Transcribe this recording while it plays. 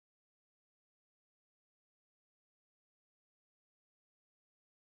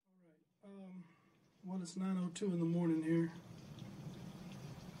Well, it's 9:02 in the morning here.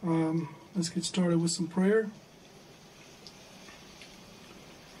 Let's get started with some prayer.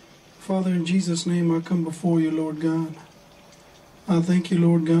 Father, in Jesus' name, I come before you, Lord God. I thank you,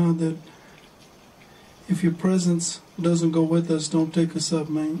 Lord God, that if your presence doesn't go with us, don't take us up,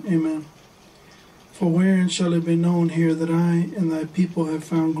 man. Amen. For wherein shall it be known here that I and thy people have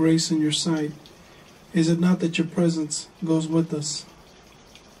found grace in your sight? Is it not that your presence goes with us?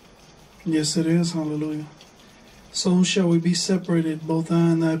 Yes, it is. Hallelujah. So shall we be separated, both I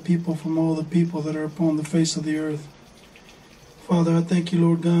and thy people, from all the people that are upon the face of the earth. Father, I thank you,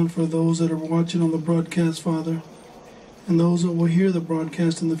 Lord God, for those that are watching on the broadcast, Father, and those that will hear the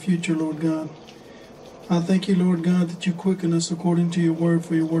broadcast in the future, Lord God. I thank you, Lord God, that you quicken us according to your word,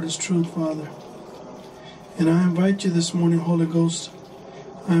 for your word is truth, Father. And I invite you this morning, Holy Ghost,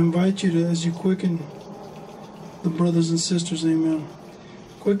 I invite you to, as you quicken the brothers and sisters, amen.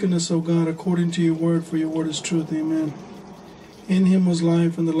 Quicken us, O God, according to your word, for your word is truth, amen. In him was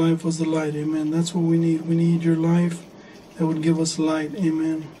life, and the life was the light, amen. That's what we need. We need your life that would give us light,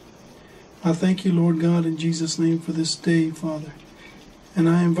 amen. I thank you, Lord God, in Jesus' name for this day, Father. And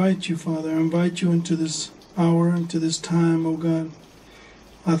I invite you, Father, I invite you into this hour, into this time, O God.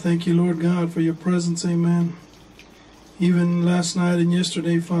 I thank you, Lord God, for your presence, amen. Even last night and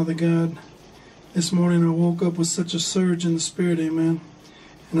yesterday, Father God, this morning I woke up with such a surge in the Spirit, amen.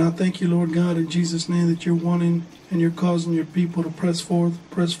 And I thank you, Lord God, in Jesus' name, that you're wanting and you're causing your people to press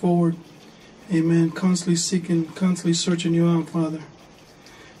forward, amen. Constantly seeking, constantly searching you out, Father.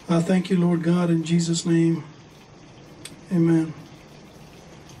 I thank you, Lord God, in Jesus' name, amen.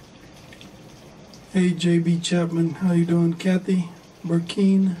 Hey, J.B. Chapman, how you doing? Kathy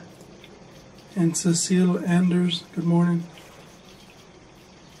Burkeen and Cecile Anders, good morning.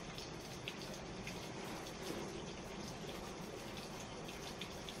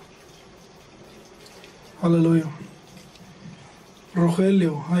 Hallelujah.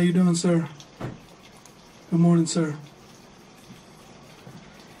 Rogelio, how you doing, sir? Good morning, sir.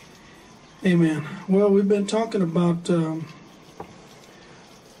 Amen. Well, we've been talking about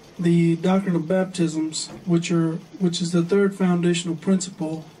the doctrine of baptisms, which is the third foundational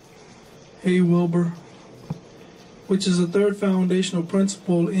principle. Hey, Wilbur. Which is the third foundational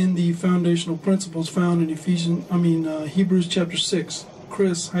principle in the foundational principles found in Hebrews chapter 6.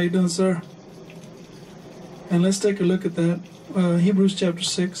 Chris, how you doing, sir? And let's take a look at that. Hebrews chapter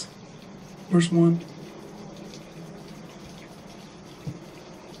 6, verse 1.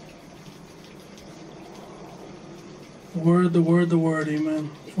 The word,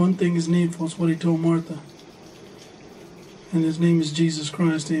 amen. One thing is needful, is what he told Martha. And his name is Jesus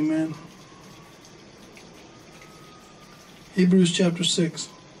Christ, amen. Hebrews chapter 6.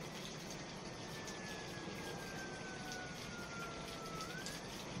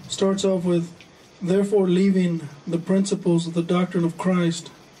 Starts off with, therefore, leaving the principles of the doctrine of Christ,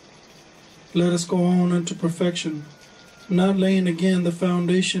 let us go on unto perfection, not laying again the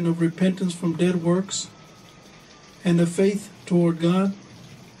foundation of repentance from dead works, and of faith toward God,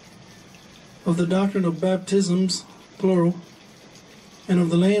 of the doctrine of baptisms, plural, and of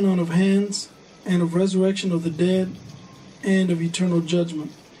the laying on of hands, and of resurrection of the dead, and of eternal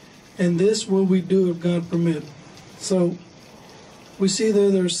judgment. And this will we do if God permit. So, we see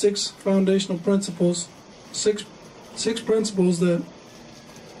there are 6 foundational principles, six principles that,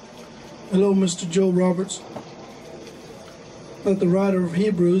 hello Mr. Joe Roberts, that the writer of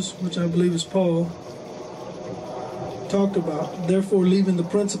Hebrews, which I believe is Paul, talked about. Therefore, leaving the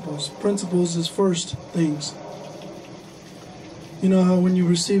principles. Principles is first things. You know how when you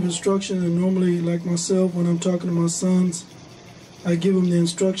receive instruction, and normally, like myself, when I'm talking to my sons, I give them the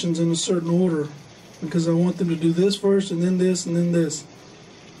instructions in a certain order, because I want them to do this first, and then this, and then this.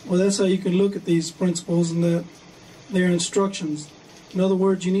 Well, that's how you can look at these principles, and that they're instructions. In other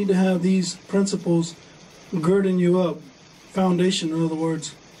words, you need to have these principles girding you up, foundation, in other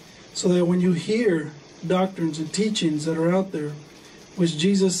words, so that when you hear doctrines and teachings that are out there, which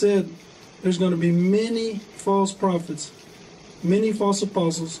Jesus said there's going to be many false prophets, many false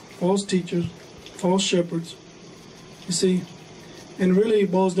apostles, false teachers, false shepherds. You see, and really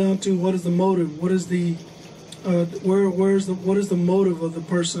it boils down to what is the motive, what is the what is the motive of the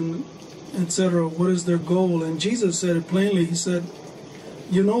person, etc. What is their goal? And Jesus said it plainly. He said,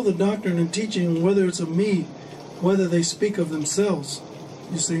 you know the doctrine and teaching, whether it's of me, whether they speak of themselves.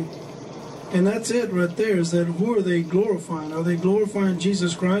 You see. And that's it right there, is that who are they glorifying? Are they glorifying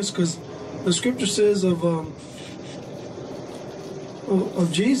Jesus Christ? Because the scripture says of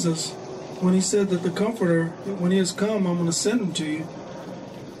Jesus, when he said that the Comforter, when he has come, I'm going to send him to you.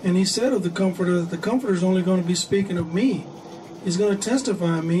 And he said of the Comforter that the Comforter is only going to be speaking of me. He's going to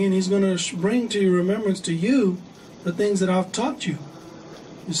testify of me, and He's going to bring to your remembrance to you the things that I've taught you.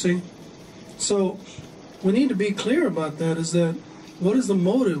 You see? So we need to be clear about that, is that what is the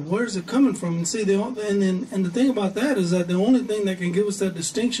motive? Where is it coming from? And see, the thing about that is that the only thing that can give us that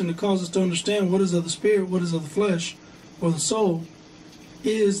distinction to cause us to understand what is of the spirit, what is of the flesh, or the soul,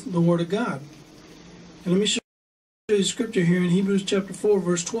 is the Word of God. And let me show you scripture here in Hebrews chapter 4,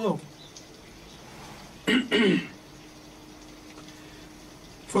 verse 12.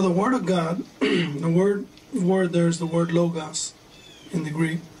 For the Word of God, the word there is the word logos in the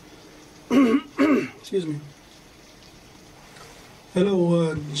Greek. Excuse me.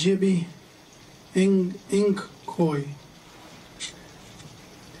 Hello, Jibby Inkoi.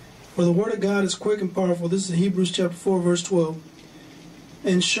 For the Word of God is quick and powerful. This is Hebrews chapter 4, verse 12.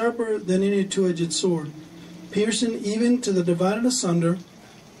 And sharper than any two-edged sword, piercing even to the dividing asunder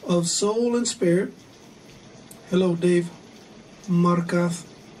of soul and spirit. Hello, Dave Markath.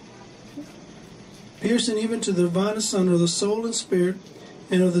 Piercing even to the dividing asunder of the soul and spirit,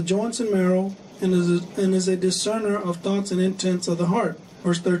 and of the joints and marrow, and is a discerner of thoughts and intents of the heart.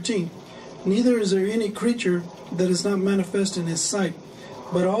 Verse 13. Neither is there any creature that is not manifest in His sight,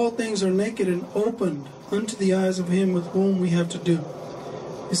 but all things are naked and opened unto the eyes of Him with whom we have to do.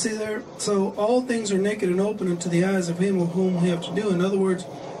 You see there? So all things are naked and open unto the eyes of Him with whom we have to do. In other words,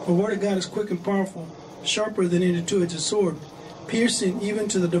 the Word of God is quick and powerful, sharper than any two-edged sword, piercing even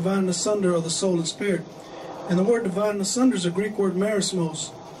to the dividing asunder of the soul and spirit. And the word dividing asunder is a Greek word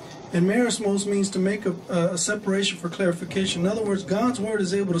merismos. And merismos means to make a separation for clarification. In other words, God's Word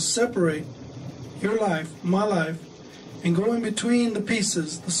is able to separate your life, my life, and go in between the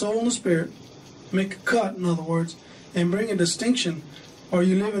pieces, the soul and the spirit, make a cut, in other words, and bring a distinction. Are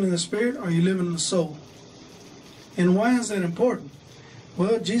you living in the spirit, or are you living in the soul? And why is that important?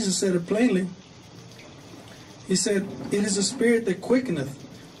 Well, Jesus said it plainly. He said, it is the spirit that quickeneth,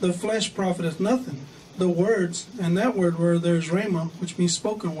 the flesh profiteth nothing. The words, and that word there is rhema, which means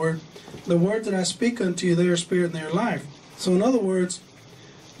spoken word. The words that I speak unto you, they are spirit and they are life. So in other words,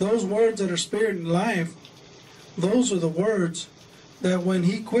 those words that are spirit and life, those are the words that when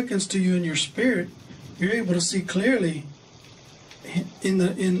He quickens to you in your spirit, you're able to see clearly in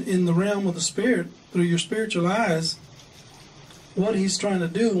the realm of the spirit, through your spiritual eyes, what He's trying to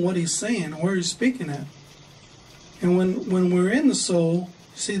do and what He's saying and where He's speaking at. And when we're in the soul,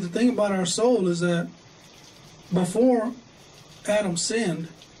 see, the thing about our soul is that before Adam sinned,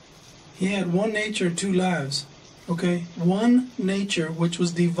 he had one nature and two lives. Okay? One nature, which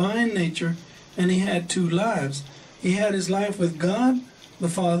was divine nature, and he had two lives. He had his life with God, the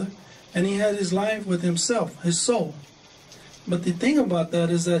Father, and he had his life with himself, his soul. But the thing about that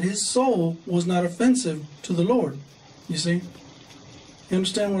is that his soul was not offensive to the Lord. You see? You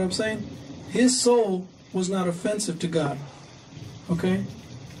understand what I'm saying? His soul was not offensive to God. Okay?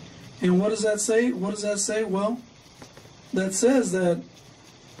 And what does that say? What does that say? Well, that says that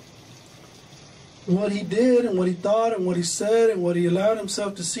what he did and what he thought and what he said and what he allowed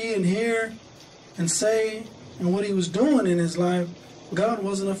himself to see and hear and say and what he was doing in his life, God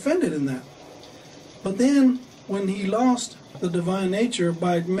wasn't offended in that. But then when he lost the divine nature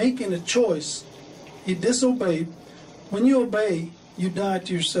by making a choice, he disobeyed. When you obey, you die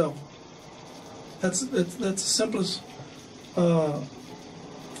to yourself. That's the simplest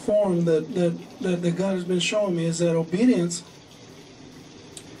form that God has been showing me, is that obedience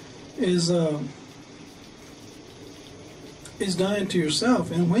is dying to yourself.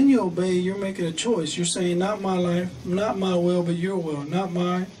 And when you obey, you're making a choice. You're saying, not my life, not my will, but your will. Not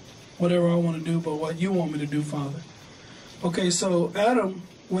my whatever I want to do, but what you want me to do, Father. Okay, so Adam,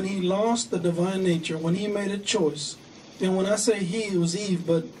 when he lost the divine nature, when he made a choice, and when I say he, it was Eve,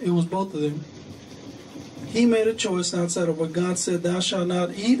 but it was both of them. He made a choice outside of what God said, thou shalt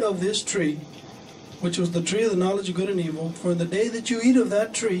not eat of this tree, which was the tree of the knowledge of good and evil. For the day that you eat of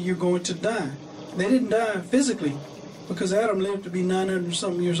that tree, you're going to die. They didn't die physically, because Adam lived to be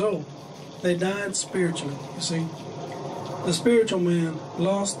 900-something years old. They died spiritually, you see. The spiritual man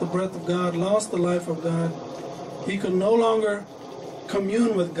lost the breath of God, lost the life of God. He could no longer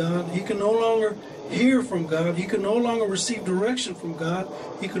commune with God. He could no longer hear from God. He could no longer receive direction from God.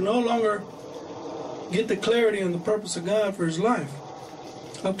 He could no longer get the clarity and the purpose of God for his life.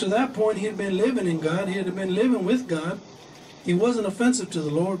 Up to that point, he had been living in God. He had been living with God. He wasn't offensive to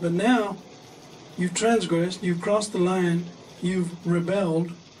the Lord, but now you've transgressed, you've crossed the line, you've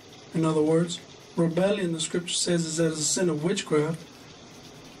rebelled. In other words, rebellion, the scripture says, is as a sin of witchcraft.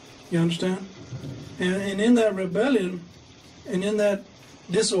 You understand? And in that rebellion, and in that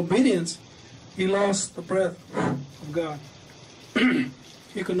disobedience, he lost the breath of God.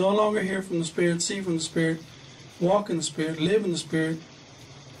 He could no longer hear from the Spirit, see from the Spirit, walk in the Spirit, live in the Spirit,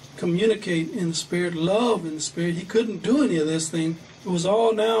 communicate in the Spirit, love in the Spirit. He couldn't do any of this thing. It was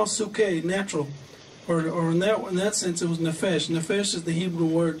all now suke, natural. Or in that sense, it was nefesh. Nefesh is the Hebrew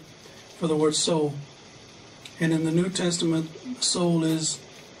word for the word soul. And in the New Testament, soul is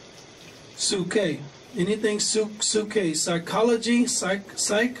suke. Anything suke, psychology,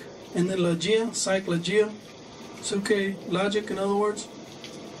 psych, and then logia, suke, logic, in other words.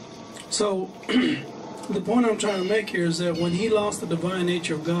 So, the point I'm trying to make here is that when he lost the divine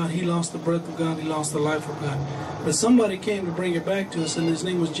nature of God, he lost the breath of God, he lost the life of God. But somebody came to bring it back to us, and his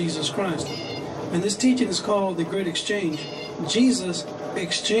name was Jesus Christ. And this teaching is called the Great Exchange. Jesus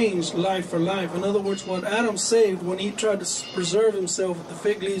exchanged life for life. In other words, what Adam saved when he tried to preserve himself with the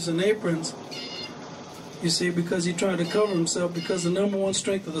fig leaves and aprons, you see, because he tried to cover himself, because the number one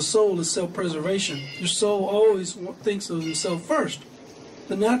strength of the soul is self-preservation. Your soul always thinks of himself first.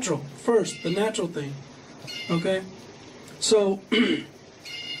 The natural, first, the natural thing. Okay? So,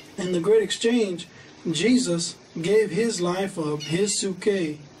 in the Great Exchange, Jesus gave his life up, his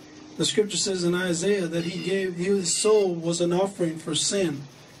suke. The scripture says in Isaiah that his soul was an offering for sin.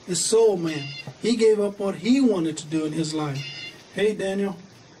 His soul, man. He gave up what he wanted to do in his life. Hey, Daniel.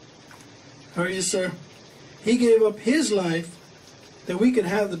 How are you, sir? He gave up his life that we could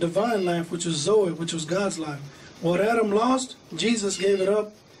have the divine life, which was Zoe, which was God's life. What Adam lost, Jesus gave it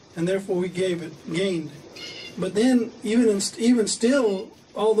up, and therefore we gained. But then, even still,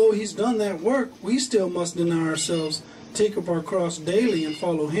 although he's done that work, we still must deny ourselves, take up our cross daily, and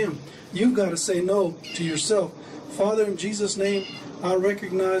follow him. You've got to say no to yourself. Father, in Jesus' name, I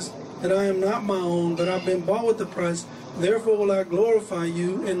recognize that I am not my own, but I've been bought with the price. Therefore will I glorify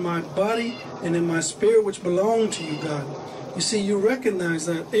you in my body and in my spirit, which belong to you, God. You see, you recognize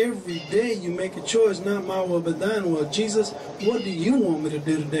that every day you make a choice, not my will, but thine will. Jesus, what do you want me to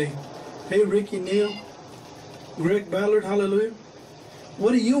do today? Hey, Ricky Neal, Greg Ballard, hallelujah.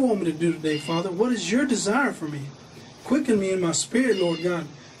 What do you want me to do today, Father? What is your desire for me? Quicken me in my spirit, Lord God,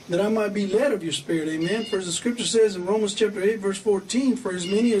 that I might be led of your Spirit, amen. For as the scripture says in Romans chapter 8, verse 14, for as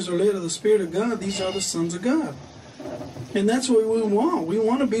many as are led of the Spirit of God, these are the sons of God. And that's what we want. We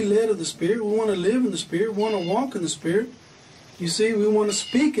want to be led of the Spirit. We want to live in the Spirit. We want to walk in the Spirit. You see, we want to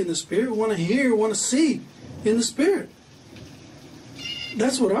speak in the Spirit. We want to hear, we want to see in the Spirit.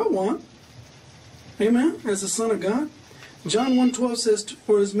 That's what I want. Amen. As a son of God. John 1:12 says,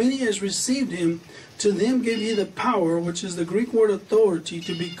 for as many as received him, to them gave he the power, which is the Greek word authority,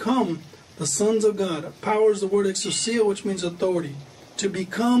 to become the sons of God. Power is the word exousia, which means authority. To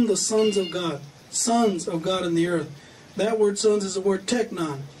become the sons of God. Sons of God in the earth. That word sons is the word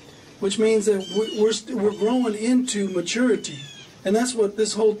teknon, which means that we're growing into maturity. And that's what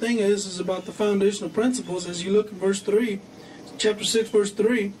this whole thing is about the foundational principles. As you look at verse 3, chapter 6, verse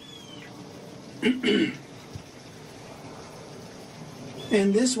 3,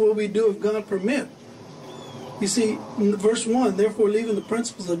 and this will we do if God permit. You see, in verse 1, therefore leaving the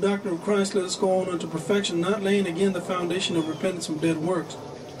principles of the doctrine of Christ, let us go on unto perfection, not laying again the foundation of repentance from dead works.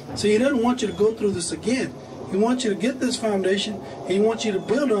 So he doesn't want you to go through this again. He wants you to get this foundation. He wants you to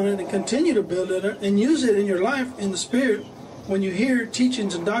build on it and continue to build on it and use it in your life in the Spirit when you hear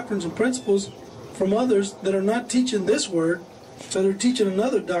teachings and doctrines and principles from others that are not teaching this word, so they're teaching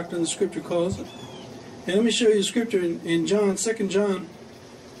another doctrine the scripture calls it. And let me show you a scripture in John, 2 John.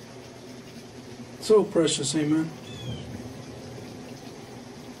 So precious, amen.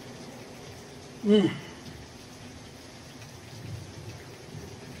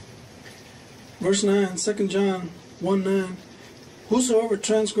 Verse 9, 2 John 1:9. Whosoever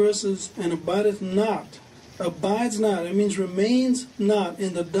transgresses and abides not, it means remains not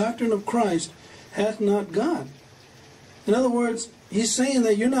in the doctrine of Christ, hath not God. In other words, he's saying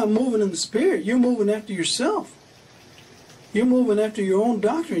that you're not moving in the Spirit, you're moving after yourself. You're moving after your own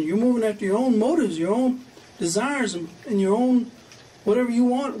doctrine, you're moving after your own motives, your own desires, and your own whatever you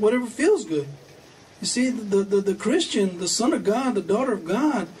want, whatever feels good. You see, the Christian, the son of God, the daughter of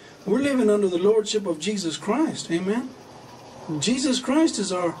God, we're living under the lordship of Jesus Christ. Amen. Jesus Christ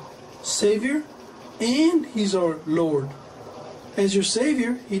is our Savior and he's our Lord. As your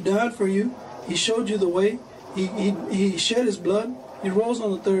Savior, he died for you. He showed you the way. He shed his blood. He rose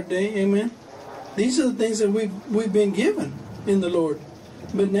on the third day. Amen. These are the things that we've been given in the Lord.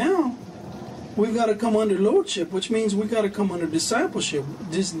 But now we've got to come under lordship, which means we've got to come under discipleship.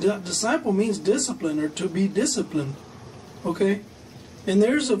 Disciple means discipline, or to be disciplined. Okay? And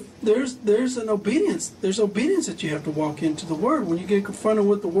there's an obedience. There's obedience that you have to walk into the Word. When you get confronted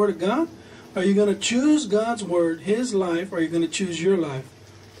with the Word of God, are you going to choose God's Word, His life, or are you going to choose your life?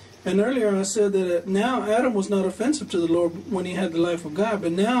 And earlier I said that now Adam was not offensive to the Lord when he had the life of God,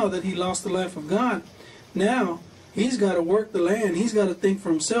 but now that he lost the life of God, now He's got to work the land. He's got to think for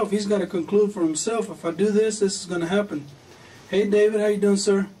himself. He's got to conclude for himself. If I do this, this is going to happen. Hey, David, how you doing,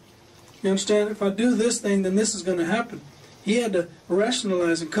 sir? You understand? If I do this thing, then this is going to happen. He had to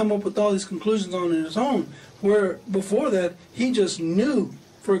rationalize and come up with all these conclusions on his own, where before that, he just knew,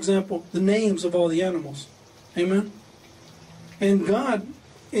 for example, the names of all the animals. Amen? And God,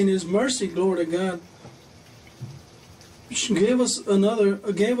 in His mercy, glory to God, gave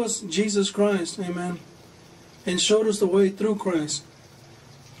us Jesus Christ, amen, and showed us the way through Christ.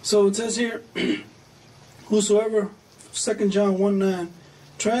 So it says here, whosoever, 2 John 1:9,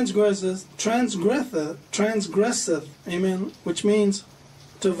 transgresseth, amen, which means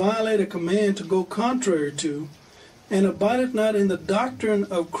to violate a command, to go contrary to, and abideth not in the doctrine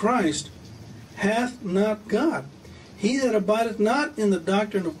of Christ, hath not God. He that abideth not in the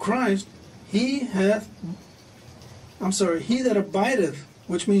doctrine of Christ, he that abideth,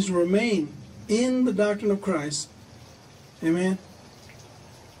 which means to remain in the doctrine of Christ, amen,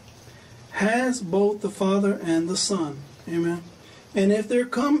 has both the Father and the Son, amen. And if there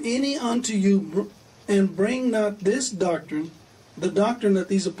come any unto you and bring not this doctrine, the doctrine that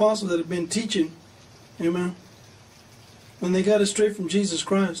these apostles that have been teaching, amen, when they got it straight from Jesus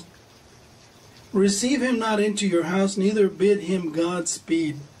Christ, receive him not into your house, neither bid him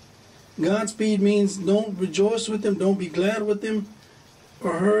Godspeed. Godspeed means don't rejoice with him, don't be glad with him,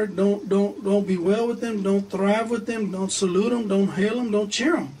 or her, don't be well with them, don't thrive with them, don't salute him, don't hail him, don't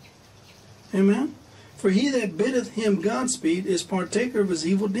cheer him. Amen. For he that biddeth him Godspeed is partaker of his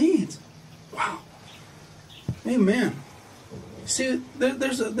evil deeds. Wow. Amen. See,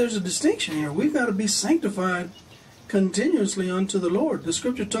 there's a distinction here. We've got to be sanctified continuously unto the Lord. The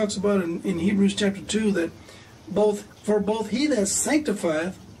scripture talks about in Hebrews chapter 2 that both he that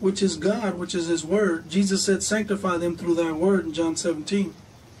sanctifieth, which is God, which is his word, Jesus said, sanctify them through thy word in John 17.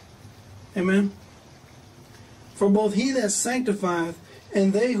 Amen. For both he that sanctifieth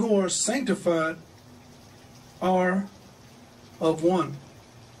and they who are sanctified are of one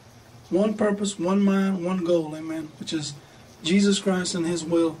purpose, one mind, one goal, amen, which is Jesus Christ and his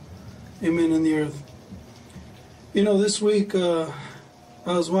will, amen, in the earth. You know, this week I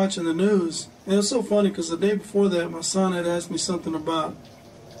was watching the news, and it was so funny because the day before that my son had asked me something about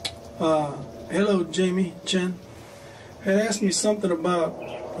hello Jamie Chen, had asked me something about,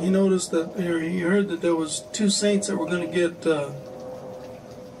 he noticed that, or he heard that there was 2 saints that were going to get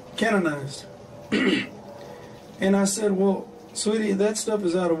canonized. And I said, well, sweetie, that stuff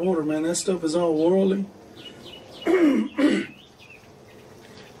is out of order, man. That stuff is all worldly.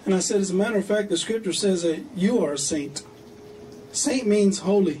 And I said, as a matter of fact, the scripture says that you are a saint. Saint means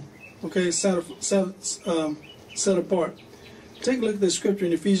holy, okay, set apart. Take a look at this scripture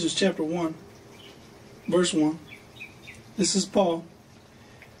in Ephesians chapter 1, verse 1. This is Paul.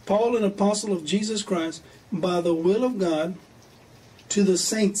 Paul, an apostle of Jesus Christ, by the will of God, to the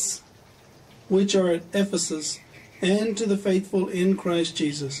saints which are at Ephesus, and to the faithful in Christ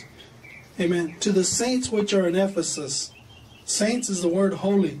Jesus. Amen. To the saints which are in Ephesus. Saints is the word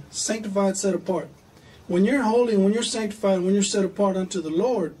holy, sanctified, set apart. When you're holy, when you're sanctified, when you're set apart unto the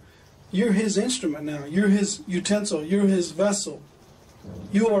Lord, you're his instrument now. You're his utensil. You're his vessel.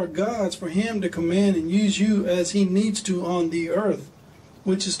 You are God's for him to command and use you as he needs to on the earth,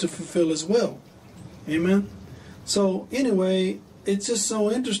 which is to fulfill his will. Amen. So anyway, it's just so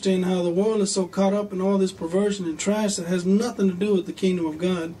interesting how the world is so caught up in all this perversion and trash that has nothing to do with the kingdom of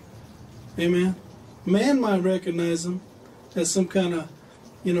God. Amen. Man might recognize him as some kind of,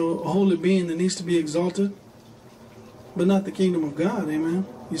 holy being that needs to be exalted, but not the kingdom of God. Amen.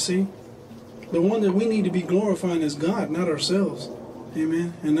 You see? The one that we need to be glorifying is God, not ourselves.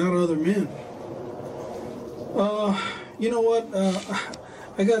 Amen. And not other men. You know what?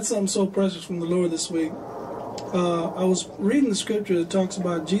 I got something so precious from the Lord this week. I was reading the scripture that talks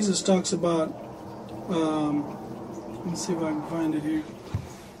about, Jesus talks about, let me see if I can find it here.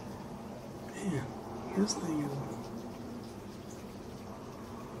 Man, this thing is...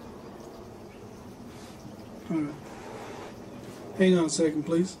 Alright. Hang on a second,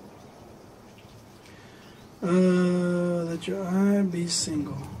 please. Let your eye be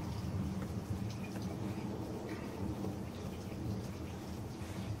single.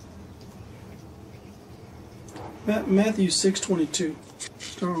 Matthew 6:22.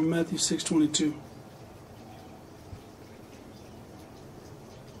 Start with Matthew 6:22.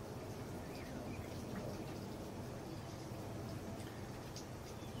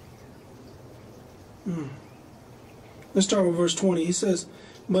 Let's start with verse 20. He says,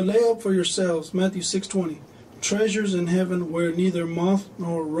 but lay up for yourselves, Matthew 6:20, treasures in heaven where neither moth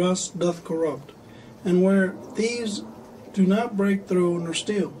nor rust doth corrupt, and where thieves do not break through nor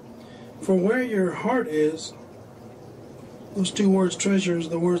steal. For where your heart is, Those two words, treasure, is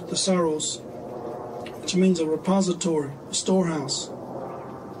the word thesaurus, which means a repository, a storehouse.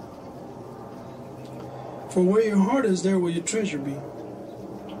 For where your heart is, there will your treasure be.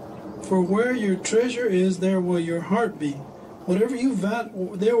 For where your treasure is, there will your heart be. Whatever you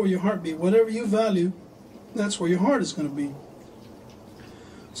value, there will your heart be. Whatever you value, that's where your heart is going to be.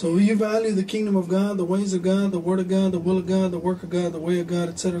 So you value the kingdom of God, the ways of God, the word of God, the will of God, the work of God, the way of God,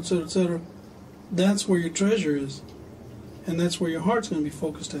 etc., etc., etc. That's where your treasure is. And that's where your heart's going to be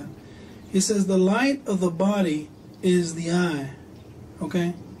focused at. He says the light of the body is the eye.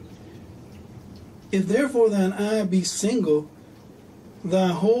 Okay? If therefore thine eye be single, thy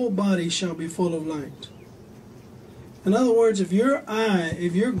whole body shall be full of light. In other words, if your eye,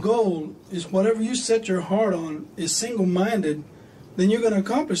 if your goal is whatever you set your heart on is single-minded, then you're going to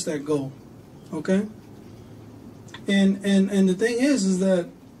accomplish that goal. Okay? And the thing is that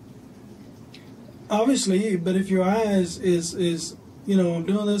obviously, but if your eye is you know, I'm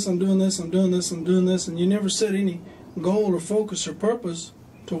doing this, I'm doing this, I'm doing this, I'm doing this, and you never set any goal or focus or purpose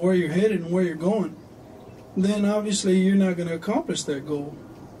to where you're headed and where you're going, then obviously you're not going to accomplish that goal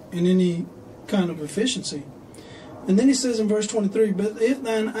in any kind of efficiency. And then he says in verse 23, but if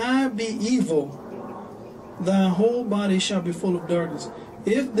thine eye be evil, thy whole body shall be full of darkness.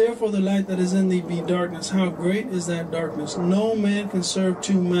 If therefore the light that is in thee be darkness, how great is that darkness? No man can serve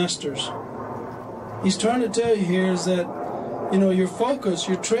two masters. He's trying to tell you here is that, you know, your focus,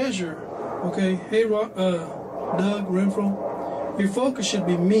 your treasure, okay, hey, Doug Renfro, your focus should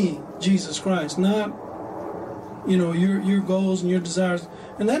be me, Jesus Christ, not, you know, your goals and your desires.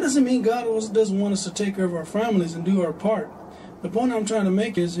 And that doesn't mean God doesn't want us to take care of our families and do our part. The point I'm trying to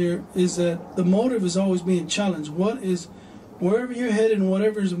make is that the motive is always being challenged. Wherever you're headed and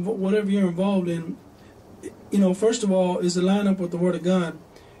whatever you're involved in, you know, first of all, is to line up with the Word of God.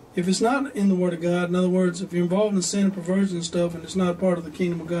 If it's not in the Word of God, in other words, if you're involved in sin and perversion and stuff and it's not part of the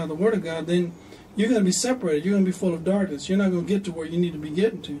kingdom of God, the Word of God, then you're going to be separated. You're going to be full of darkness. You're not going to get to where you need to be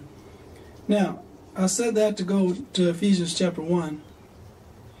getting to. Now, I said that to go to Ephesians chapter 1.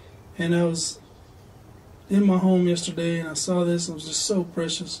 And I was in my home yesterday and I saw this. It was just so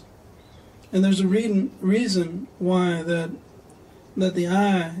precious. And there's a reason why that the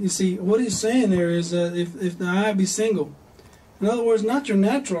eye, you see, what he's saying there is that if the eye be single, in other words, not your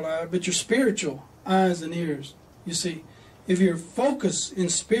natural eye, but your spiritual eyes and ears. You see, if you're focused in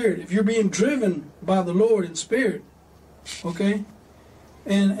spirit, if you're being driven by the Lord in spirit, okay?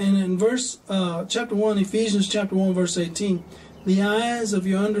 And in chapter 1, Ephesians chapter 1, verse 18, the eyes of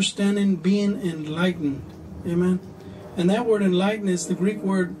your understanding being enlightened. Amen? And that word enlighten is the Greek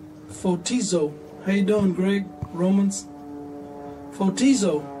word photizo. How you doing, Greg? Romans?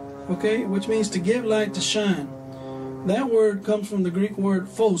 Photizo, okay? Which means to give light, to shine. That word comes from the Greek word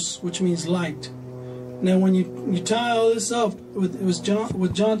phos, which means light. Now, when you tie all this up with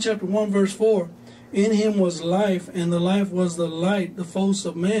John chapter 1, verse 4, in him was life, and the life was the light, the phos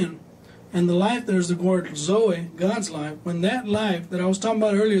of man. And the life, there's the word Zoe, God's life. When that life that I was talking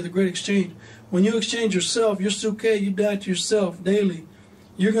about earlier, the great exchange, when you exchange yourself, your suke, you die to yourself daily,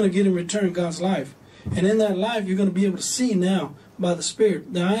 you're going to get in return God's life. And in that life, you're going to be able to see now by the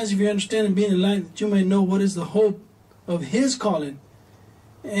Spirit, the eyes of your understanding being enlightened, that you may know what is the hope of his calling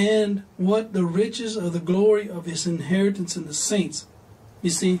and what the riches of the glory of his inheritance in the saints.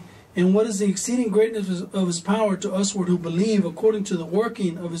 You see, and what is the exceeding greatness of his power to usward who believe according to the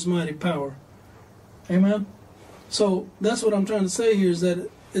working of his mighty power. Amen? So that's what I'm trying to say here, is that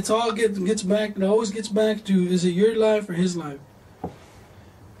it always gets back to, is it your life or his life?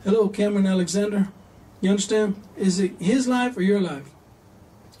 Hello, Cameron Alexander. You understand? Is it his life or your life?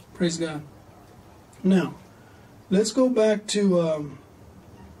 Praise God. Now, let's go back to,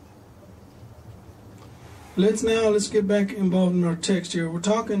 let's get back involved in our text here. We're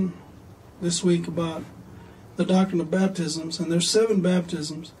talking this week about the doctrine of baptisms, and there's 7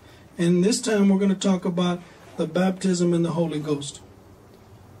 baptisms. And this time we're going to talk about the baptism in the Holy Ghost.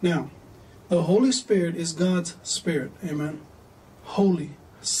 Now, the Holy Spirit is God's Spirit. Amen. Holy,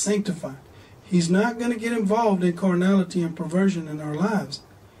 sanctified. He's not going to get involved in carnality and perversion in our lives.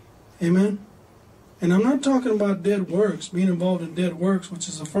 Amen. And I'm not talking about dead works, being involved in dead works, which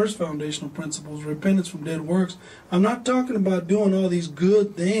is the first foundational principle, repentance from dead works. I'm not talking about doing all these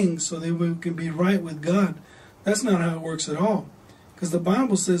good things so that we can be right with God. That's not how it works at all. Because the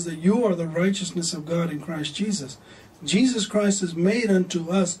Bible says that you are the righteousness of God in Christ Jesus. Jesus Christ has made unto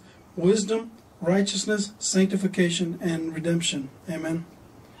us wisdom, righteousness, sanctification, and redemption. Amen.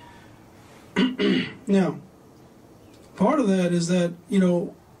 Now, part of that is that, you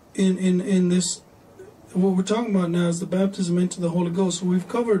know, in this, what we're talking about now is the baptism into the Holy Ghost. So we've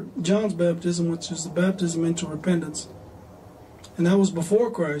covered John's baptism, which is the baptism into repentance. And that was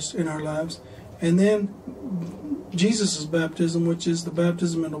before Christ in our lives. And then Jesus' baptism, which is the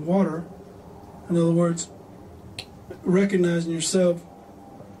baptism in the water. In other words, reckoning yourself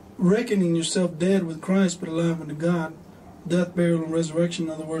dead with Christ but alive unto God. Death, burial, and resurrection.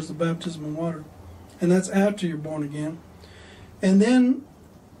 In other words, the baptism in water. And that's after you're born again. And then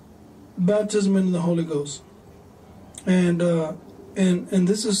baptism into the Holy Ghost. And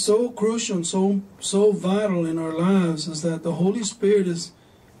this is so crucial and so vital in our lives, is that the Holy Spirit is,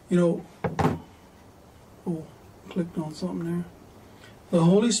 oh, clicked on something there. The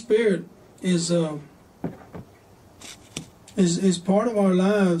Holy Spirit is part of our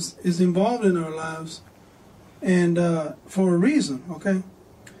lives, is involved in our lives, and for a reason. Okay,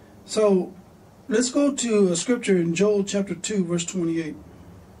 so let's go to a scripture in Joel chapter 2, verse 28.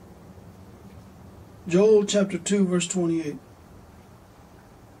 Joel chapter 2, verse 28.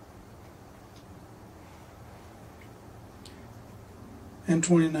 And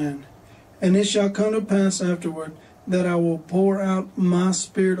 29. And it shall come to pass afterward that I will pour out my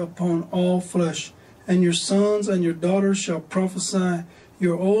spirit upon all flesh, and your sons and your daughters shall prophesy,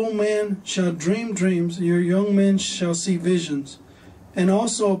 your old men shall dream dreams, your young men shall see visions, and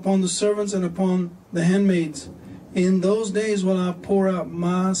also upon the servants and upon the handmaids. In those days will I pour out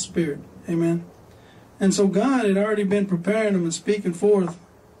my spirit. Amen. And so God had already been preparing them and speaking forth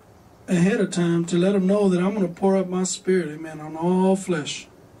ahead of time to let them know that I'm going to pour out my spirit, amen, on all flesh.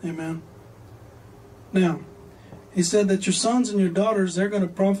 Amen. Now, he said that your sons and your daughters, they're going to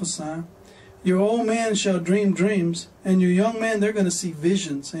prophesy. Your old man shall dream dreams, and your young man, they're going to see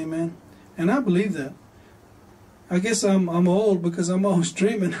visions. Amen. And I believe that. I guess I'm old because I'm always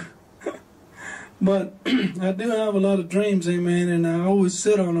dreaming. But I do have a lot of dreams, amen, and I always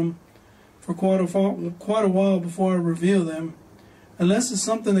sit on them for quite a while before I reveal them. Unless it's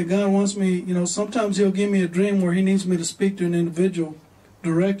something that God wants me, sometimes He'll give me a dream where He needs me to speak to an individual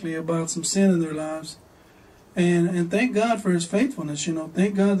directly about some sin in their lives. And thank God for His faithfulness,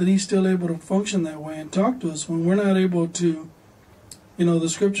 Thank God that He's still able to function that way and talk to us when we're not able to. The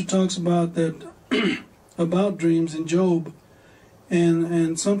scripture talks about that, about dreams in Job.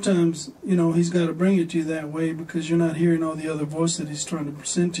 And sometimes, He's got to bring it to you that way because you're not hearing all the other voice that He's trying to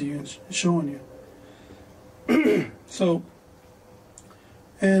present to you and showing you. So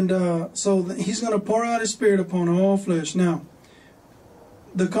He's going to pour out His Spirit upon all flesh. Now,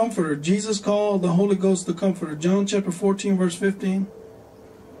 the Comforter. Jesus called the Holy Ghost the Comforter. John chapter 14, verse 15.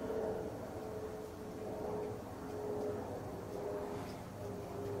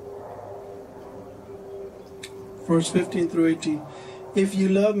 Verse 15 through 18. If you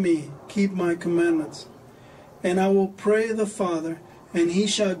love me, keep my commandments. And I will pray the Father, and He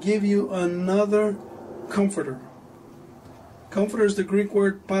shall give you another Comforter. Comforter is the Greek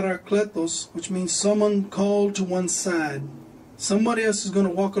word parakletos, which means someone called to one side. Somebody else is going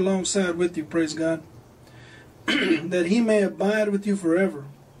to walk alongside with you, praise God. That He may abide with you forever.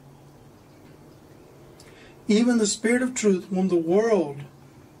 Even the Spirit of truth, whom the world,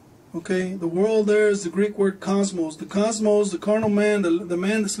 okay, the world there is the Greek word cosmos. The cosmos, the carnal man, the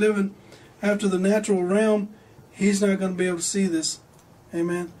man that's living after the natural realm, he's not going to be able to see this.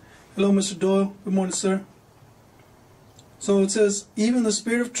 Amen. Hello, Mr. Doyle. Good morning, sir. So it says, even the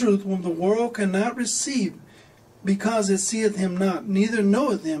Spirit of truth, whom the world cannot receive, because it seeth Him not, neither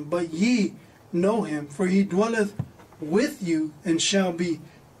knoweth Him, but ye know Him, for He dwelleth with you and shall be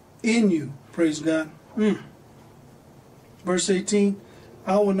in you. Praise God. Verse 18,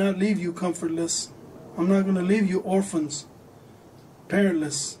 I will not leave you comfortless. I'm not going to leave you orphans,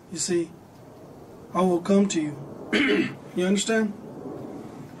 parentless, you see. I will come to you. You understand?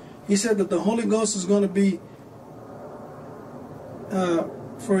 He said that the Holy Ghost is going to be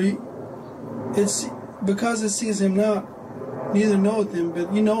for you. It's because it sees Him not, neither knoweth Him,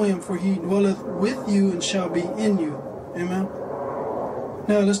 but you know Him, for He dwelleth with you and shall be in you. Amen.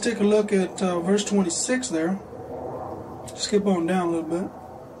 Now let's take a look at verse 26 there. Skip on down a little bit.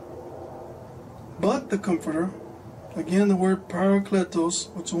 But the Comforter, again the word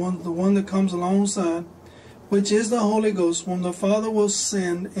parakletos, which is the one that comes alongside, which is the Holy Ghost, whom the Father will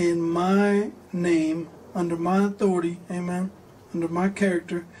send in my name, under my authority, amen, under my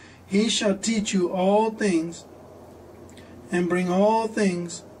character, He shall teach you all things, and bring all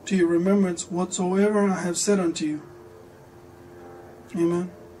things to your remembrance whatsoever I have said unto you.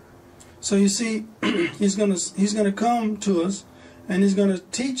 Amen. So you see, He's gonna come to us, and He's gonna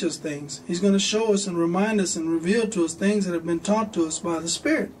teach us things. He's gonna show us and remind us and reveal to us things that have been taught to us by the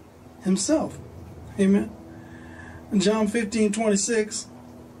Spirit Himself. Amen. In John 15:26.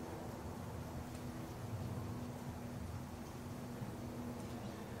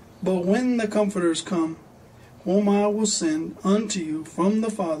 But when the Comforters come, whom I will send unto you from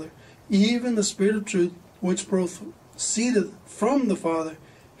the Father, even the Spirit of truth, which proceedeth from the Father,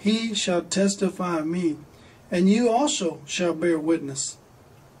 he shall testify of me. And you also shall bear witness.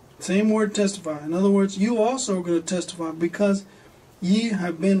 Same word, testify. In other words, you also are going to testify, because ye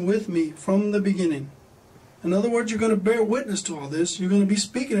have been with me from the beginning. In other words, you're going to bear witness to all this. You're going to be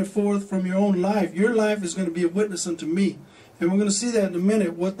speaking it forth from your own life. Your life is going to be a witness unto me. And we're going to see that in a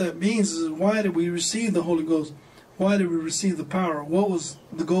minute. What that means is, why did we receive the Holy Ghost? Why did we receive the power? What was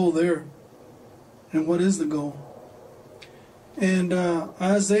the goal there? And what is the goal? And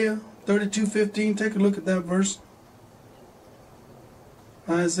Isaiah 32:15, take a look at that verse.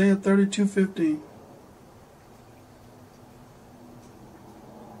 Isaiah 32:15.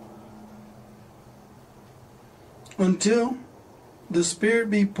 Until the Spirit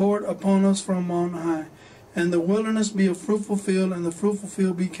be poured upon us from on high, and the wilderness be a fruitful field, and the fruitful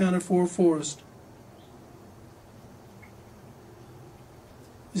field be counted for a forest.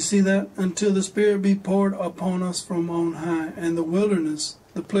 You see that? Until the Spirit be poured upon us from on high, and the wilderness,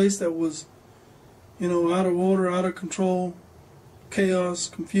 the place that was, out of order, out of control, chaos,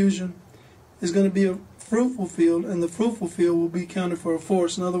 confusion, is going to be a fruitful field, and the fruitful field will be counted for a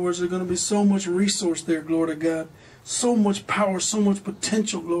forest. In other words, there's going to be so much resource there, glory to God. So much power, so much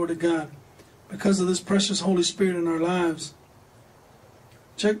potential, glory to God, because of this precious Holy Spirit in our lives.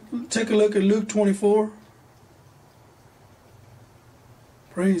 Take a look at Luke 24.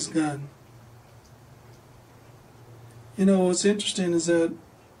 Praise God. What's interesting is that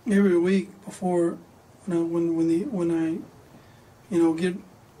every week before, when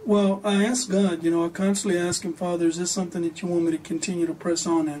I ask God, I constantly ask Him, Father, is this something that you want me to continue to press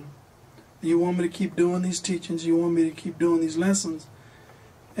on in? Do you want me to keep doing these teachings? You want me to keep doing these lessons?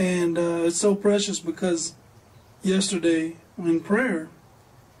 And it's so precious, because yesterday in prayer,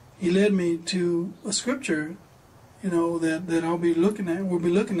 He led me to a scripture, that I'll be looking at. We'll be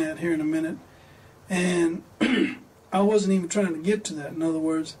looking at here in a minute. And I wasn't even trying to get to that, in other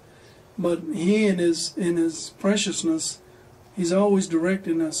words. But He, in His preciousness, He's always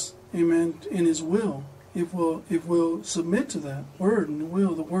directing us, amen, in His will, if we'll submit to that word and the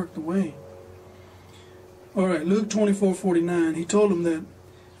will, the work, the way. All right, Luke 24:49. He told him that,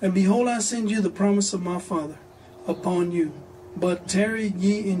 and behold, I send you the promise of my Father upon you, but tarry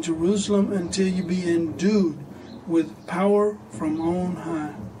ye in Jerusalem until you be endued with power from on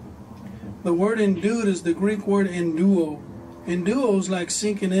high. The word endued is the Greek word enduo. Enduo is like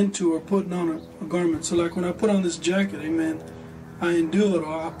sinking into or putting on a garment. So like when I put on this jacket, amen, I endue it,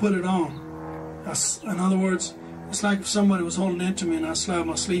 or I put it on. In other words, it's like if somebody was holding into me and I slide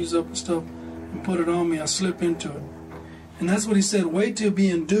my sleeves up and stuff and put it on me, I slip into it. And that's what He said, wait till be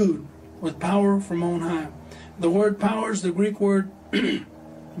endued with power from on high. The word power is the Greek word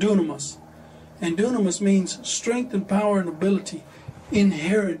dunamis. And dunamis means strength and power and ability.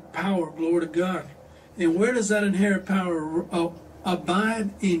 Inherent power, glory to God. And where does that inherent power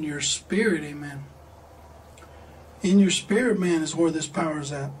abide? In your spirit, amen. In your spirit, man, is where this power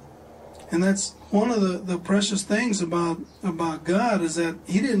is at. And that's one of the precious things about God, is that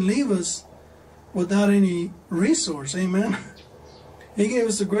He didn't leave us without any resource, amen. He gave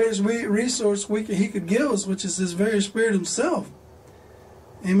us the greatest resource He could give us, which is His very Spirit Himself,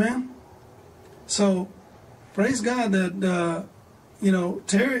 amen. So praise God that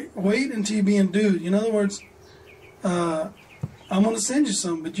wait until you be endued. In other words, I'm going to send you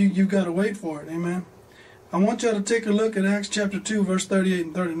something, but you've got to wait for it, amen. I want y'all to take a look at Acts chapter 2, verse 38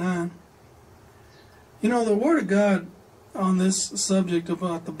 and 39. The Word of God on this subject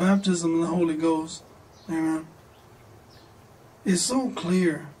about the baptism of the Holy Ghost, amen, is so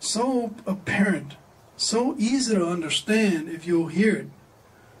clear, so apparent, so easy to understand if you'll hear it.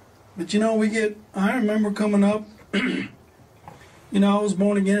 But I remember coming up, I was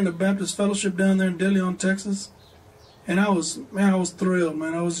born again in a Baptist fellowship down there in De Leon, Texas. And I was thrilled,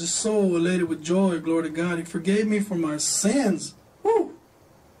 man. I was just so elated with joy, glory to God. He forgave me for my sins. Woo!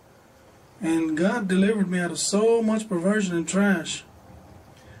 And God delivered me out of so much perversion and trash.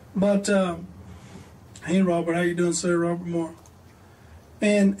 But, hey, Robert, how you doing, sir? Robert Moore.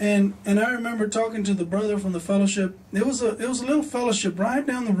 And I remember talking to the brother from the fellowship. It was a little fellowship right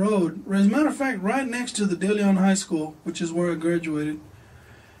down the road. As a matter of fact, right next to the De Leon High School, which is where I graduated.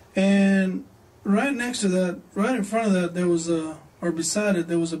 And right next to that, right in front of that, or beside it,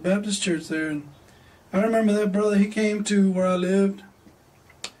 there was a Baptist church there. And I remember that brother, he came to where I lived.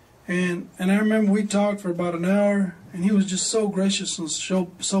 And I remember we talked for about an hour, and he was just so gracious and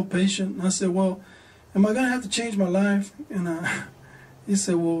so patient. And I said, well, am I going to have to change my life? And he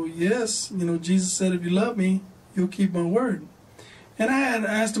said, well, yes. Jesus said, if you love me, you'll keep my word. And I had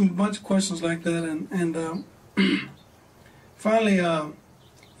asked him a bunch of questions like that. And finally,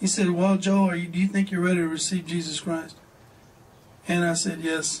 he said, well, Joe, do you think you're ready to receive Jesus Christ? And I said,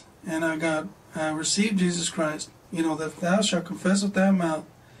 yes. And I received Jesus Christ. You know, that thou shalt confess with thy mouth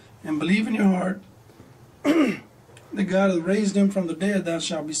and believe in your heart that God hath raised him from the dead, thou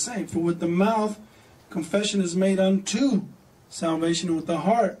shalt be saved. For with the mouth confession is made unto salvation, and with the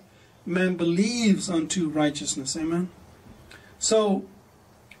heart man believes unto righteousness. Amen. So,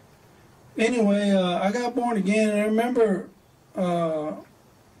 anyway, I got born again, and I remember,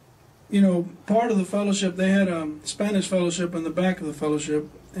 you know, part of the fellowship, they had a Spanish fellowship in the back of the fellowship,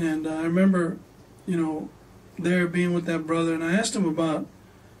 and I remember, you know, there being with that brother, and I asked him about,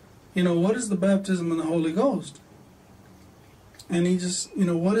 you know, what is the baptism in the Holy Ghost? And he just, you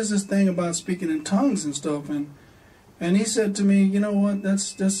know, what is this thing about speaking in tongues and stuff? And he said to me, you know what,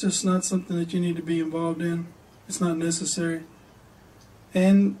 that's just not something that you need to be involved in. It's not necessary.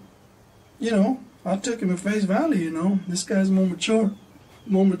 And, you know, I took him at face value, you know. This guy's more mature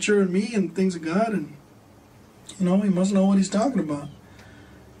than me in things of God, and, you know, he must know what he's talking about.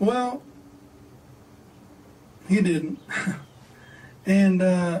 Well, he didn't. And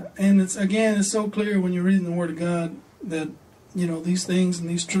it's so clear when you're reading the Word of God that, you know, these things and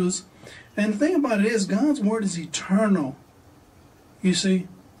these truths. And the thing about it is, God's Word is eternal. You see,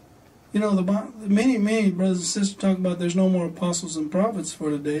 you know, many brothers and sisters talk about there's no more apostles and prophets for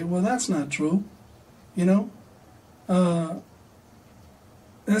today. Well, that's not true. You know,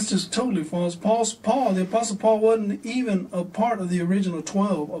 that's just totally false. The Apostle Paul wasn't even a part of the original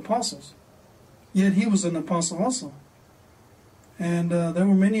 12 apostles. Yet he was an apostle also. And there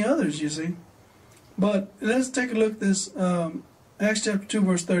were many others, you see. But let's take a look at this, Acts chapter 2,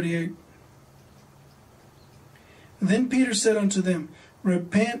 verse 38. Then Peter said unto them,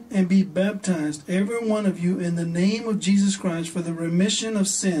 repent and be baptized, every one of you, in the name of Jesus Christ, for the remission of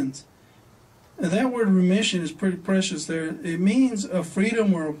sins. Now, that word remission is pretty precious there. It means a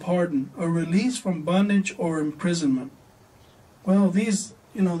freedom or a pardon, a release from bondage or imprisonment. Well, these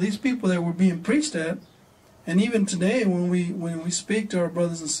people that were being preached at, and even today when we speak to our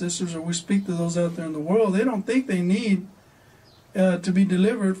brothers and sisters, or we speak to those out there in the world, they don't think they need to be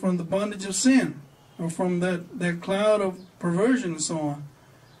delivered from the bondage of sin, or from that cloud of perversion and so on.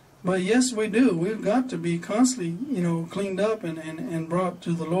 But yes, we do. We've got to be constantly, you know, cleaned up and brought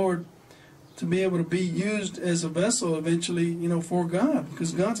to the Lord to be able to be used as a vessel eventually, you know, for God,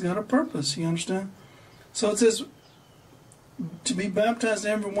 because God's got a purpose, you understand? So it says, to be baptized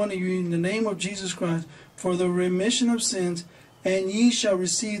every one of you in the name of Jesus Christ for the remission of sins, and ye shall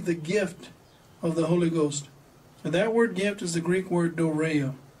receive the gift of the Holy Ghost. And that word gift is the Greek word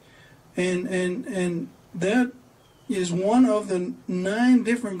dorea. And that is one of the 9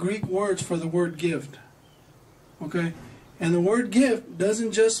 different Greek words for the word gift. Okay? And the word gift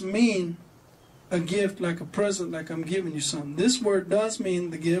doesn't just mean a gift like a present, like I'm giving you something. This word does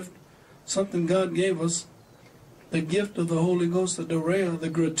mean the gift, something God gave us. The gift of the Holy Ghost, the dorea, the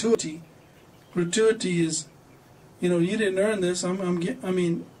gratuity. Gratuity is, you know, you didn't earn this. I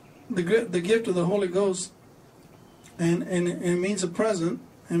mean, the gift of the Holy Ghost, and it means a present.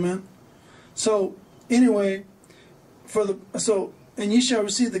 Amen. So anyway, and ye shall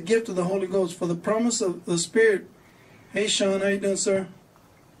receive the gift of the Holy Ghost, for the promise of the Spirit. Hey, Sean, how you doing, sir?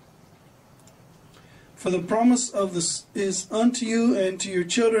 For the promise of this is unto you and to your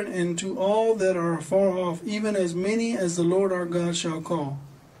children and to all that are far off, even as many as the Lord our God shall call.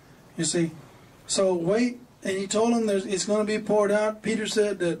 You see? So wait, and he told them it's going to be poured out. Peter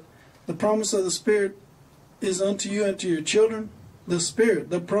said that the promise of the Spirit is unto you and to your children. The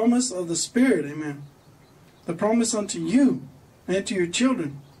Spirit, the promise of the Spirit, amen. The promise unto you and to your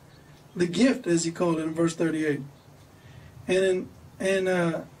children. The gift, as he called it in verse 38.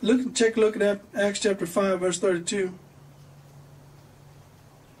 Take a look at Acts chapter 5, verse 32.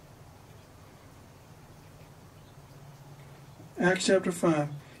 Acts chapter 5.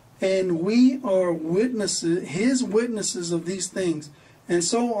 And we are witnesses, his witnesses of these things, and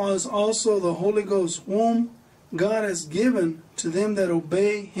so is also the Holy Ghost, whom God has given to them that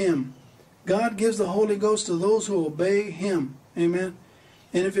obey him. God gives the Holy Ghost to those who obey him. Amen.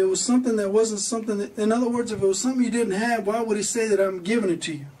 And if it was something that wasn't something that, in other words, if it was something you didn't have, why would he say that I'm giving it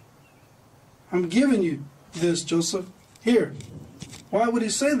to you? I'm giving you this, Joseph. Here. Why would he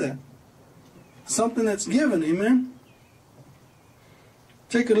say that? Something that's given, amen?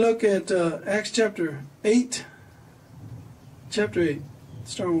 Take a look at Acts chapter 8. Chapter 8.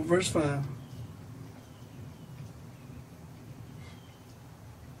 Starting with verse 5.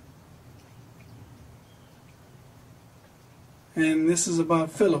 And this is about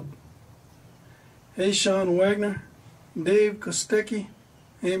Philip. Hey, Sean Wagner, Dave Kostecki,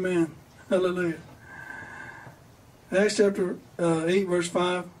 amen, hallelujah. Acts chapter 8, verse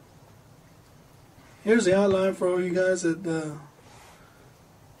 5. Here's the outline for all you guys that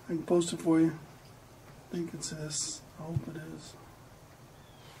I can post it for you. I think it says, I hope it is.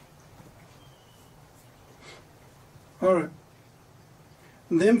 Alright.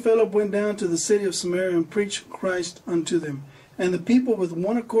 Then Philip went down to the city of Samaria and preached Christ unto them. And the people with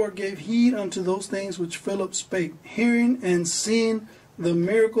one accord gave heed unto those things which Philip spake, hearing and seeing the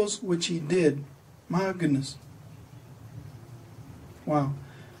miracles which he did. My goodness. Wow.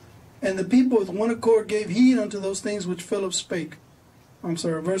 And the people with one accord gave heed unto those things which Philip spake.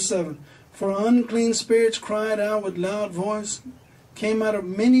 Verse 7. For unclean spirits cried out with loud voice, came out of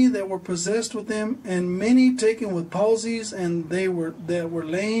many that were possessed with them, and many taken with palsies, and that were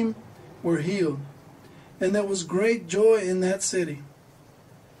lame were healed. And there was great joy in that city.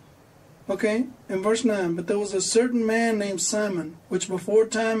 Okay, in verse 9. But there was a certain man named Simon, which before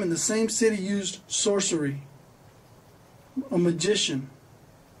time in the same city used sorcery, a magician,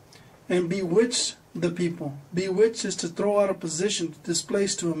 and bewitched the people. Bewitched is to throw out of position, to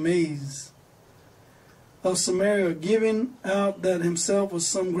displace, to amaze. Of Samaria, giving out that himself was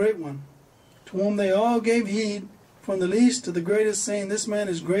some great one, to whom they all gave heed, from the least to the greatest, saying, this man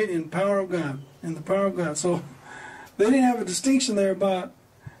is great in power of God, in the power of God. So they didn't have a distinction there about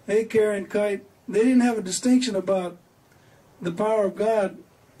Aker and Kite. They didn't have a distinction about the power of God.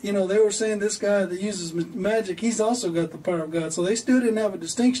 You know, they were saying this guy that uses magic, he's also got the power of God. So they still didn't have a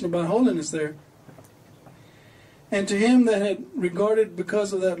distinction about holiness there. And to him that had regarded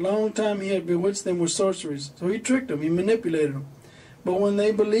because of that long time he had bewitched them with sorceries. So he tricked them, he manipulated them. But when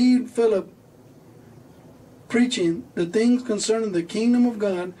they believed Philip preaching the things concerning the kingdom of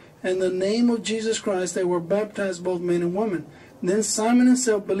God and the name of Jesus Christ, they were baptized, both men and women. Then Simon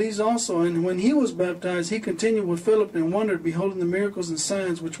himself believed also, and when he was baptized, he continued with Philip and wondered, beholding the miracles and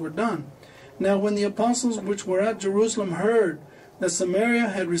signs which were done. Now when the apostles which were at Jerusalem heard that Samaria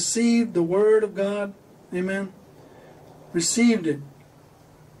had received the word of God, amen, received it.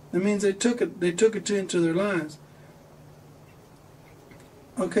 That means they took it into their lives.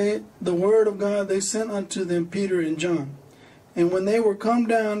 Okay, the word of God, they sent unto them Peter and John. And when they were come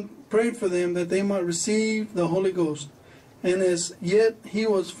down, prayed for them that they might receive the Holy Ghost. And as yet he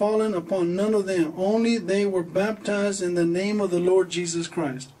was fallen upon none of them, only they were baptized in the name of the Lord Jesus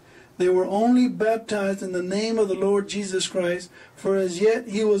Christ. They were only baptized in the name of the Lord Jesus Christ, for as yet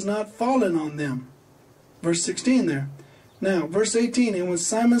he was not fallen on them. Verse 16 there. Now, verse 18, and when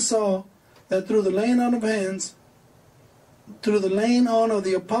Simon saw that through the laying on of hands, through the laying on of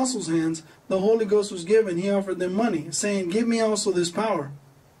the apostles' hands, the Holy Ghost was given, he offered them money, saying, give me also this power,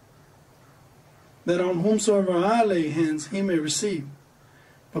 that on whomsoever I lay hands, he may receive.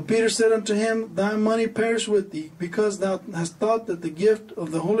 But Peter said unto him, thy money perish with thee, because thou hast thought that the gift of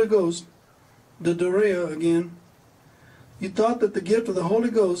the Holy Ghost, the Dorea again, you thought that the gift of the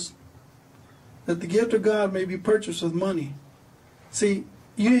Holy Ghost, that the gift of God may be purchased with money. See,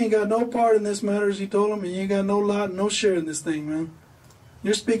 you ain't got no part in this matter, as he told him, and you ain't got no lot, no share in this thing, man.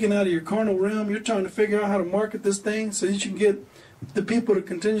 You're speaking out of your carnal realm. You're trying to figure out how to market this thing so you can get the people to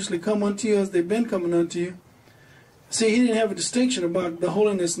continuously come unto you as they've been coming unto you. See, he didn't have a distinction about the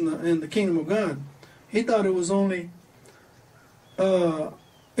holiness and the kingdom of God. He thought it was only, it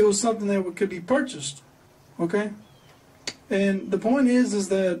was something that could be purchased. Okay? And the point is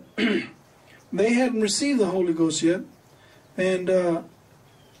that they hadn't received the Holy Ghost yet. And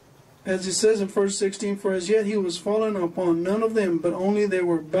as it says in verse 16, for as yet he was fallen upon none of them, but only they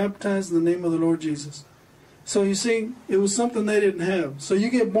were baptized in the name of the Lord Jesus. So you see, it was something they didn't have. So you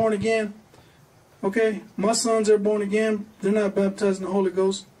get born again. Okay, my sons are born again. They're not baptized in the Holy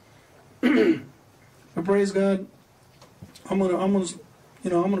Ghost. But praise God. I'm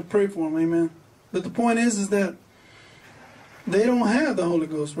gonna pray for them, amen. But the point is that they don't have the Holy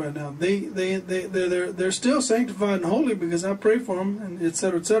Ghost right now. They're still sanctified and holy because I pray for them, and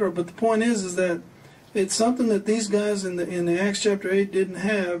etc. etc. But the point is that it's something that these guys in the Acts chapter 8 didn't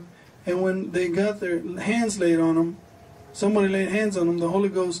have, and when they got their hands laid on them, somebody laid hands on them, the Holy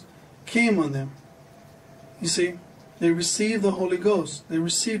Ghost came on them. You see, they received the Holy Ghost. They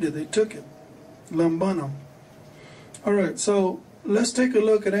received it. They took it. Lambano. All right, so let's take a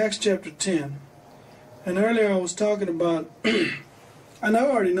look at Acts chapter 10. And earlier I was talking about, and I've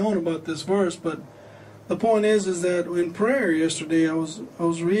already known about this verse, but the point is that in prayer yesterday I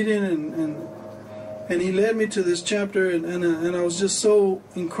was reading and he led me to this chapter, and I was just so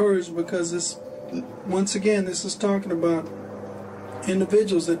encouraged because this, once again, this is talking about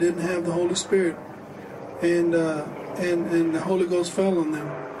individuals that didn't have the Holy Spirit, and the Holy Ghost fell on them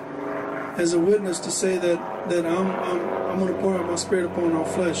as a witness to say that I'm going to pour out my Spirit upon all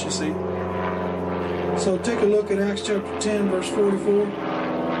flesh. You see. So take a look at Acts chapter 10, verse 44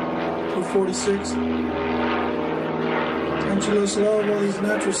 through 46. Don't you just love all these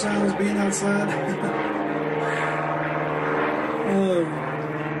natural sounds being outside?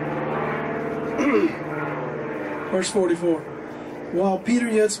 Verse 44. While Peter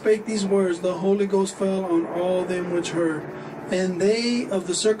yet spake these words, the Holy Ghost fell on all them which heard, and they of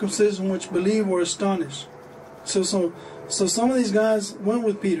the circumcision which believed were astonished. So some of these guys went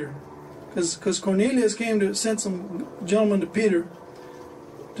with Peter, because Cornelius sent some gentlemen to Peter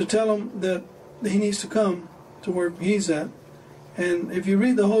to tell him that he needs to come to where he's at. And if you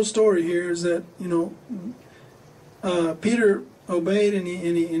read the whole story here, is that Peter obeyed and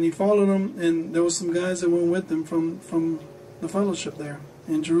he followed him, and there was some guys that went with him from the fellowship there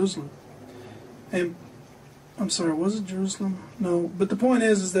in Jerusalem. And I'm sorry, was it Jerusalem? No, but the point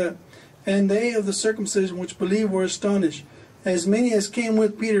is that, and they of the circumcision which believed were astonished, as many as came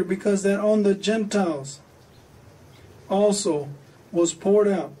with Peter, because that on the Gentiles also was poured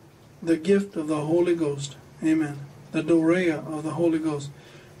out the gift of the Holy Ghost. Amen. The Dorea of the Holy Ghost.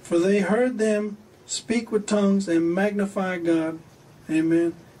 For they heard them speak with tongues and magnify God.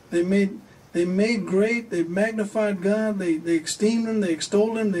 Amen. They made great, they magnified God, they esteemed Him, they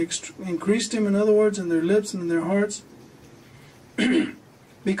extolled Him, they increased Him, in other words, in their lips and in their hearts.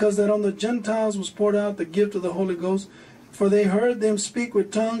 Because that on the Gentiles was poured out the gift of the Holy Ghost. For they heard them speak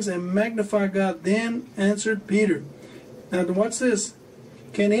with tongues and magnify God. Then answered Peter. Now watch this.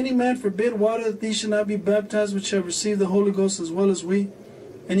 Can any man forbid water that these should not be baptized, which have received the Holy Ghost as well as we?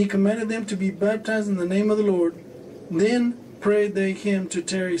 And he commanded them to be baptized in the name of the Lord. Then prayed they him to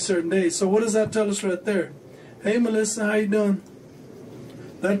tarry certain days. So what does that tell us right there? Hey Melissa, how you doing?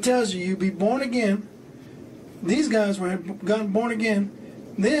 That tells you be born again. These guys had gotten born again.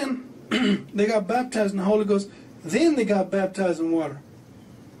 Then they got baptized in the Holy Ghost. Then they got baptized in water.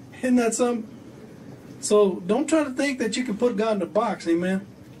 Isn't that something? So don't try to think that you can put God in a box, amen.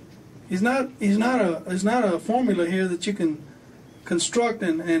 He's not a formula here that you can construct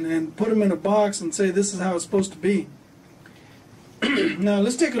and put him in a box and say this is how it's supposed to be. Now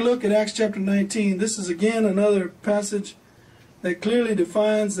let's take a look at Acts chapter 19. This is again another passage that clearly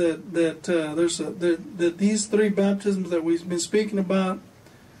defines that these three baptisms that we've been speaking about,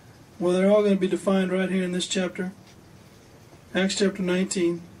 well, they're all going to be defined right here in this chapter. Acts chapter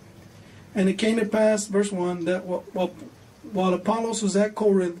 19. And it came to pass, verse 1, that while Apollos was at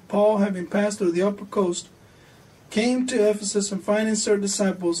Corinth, Paul, having passed through the upper coast, came to Ephesus, and finding certain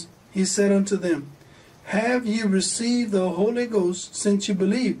disciples, he said unto them, Have ye received the Holy Ghost since you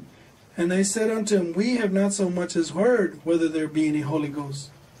believed? And they said unto him, We have not so much as heard whether there be any Holy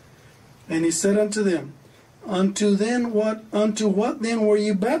Ghost. And he said unto them, Unto what then were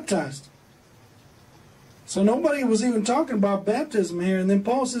you baptized? So nobody was even talking about baptism here. And then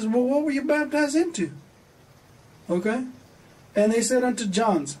Paul says, well, what were you baptized into? Okay? And they said unto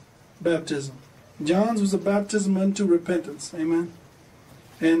John's baptism. John's was a baptism unto repentance. Amen?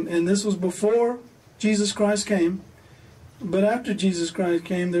 And this was before Jesus Christ came. But after Jesus Christ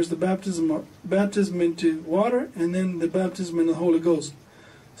came, there's the baptism into water, and then the baptism in the Holy Ghost.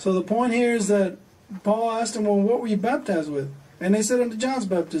 So the point here is that Paul asked them, well, what were you baptized with? And they said unto John's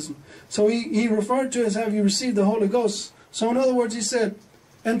baptism. So he referred to it as, have you received the Holy Ghost? So in other words, he said,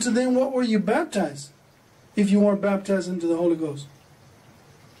 and to them, what were you baptized if you weren't baptized into the Holy Ghost?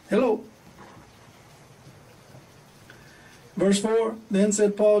 Hello. Verse 4, Then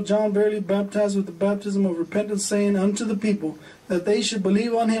said Paul, John verily baptized with the baptism of repentance, saying unto the people that they should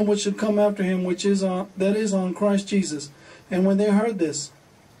believe on him which should come after him, that is on Christ Jesus. And when they heard this,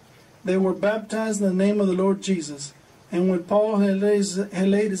 they were baptized in the name of the Lord Jesus. And when Paul had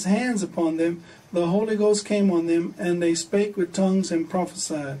laid his hands upon them, the Holy Ghost came on them, and they spake with tongues and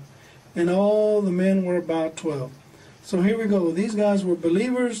prophesied. And all the men were about 12. So here we go. These guys were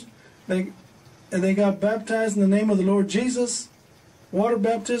believers. They got baptized in the name of the Lord Jesus, water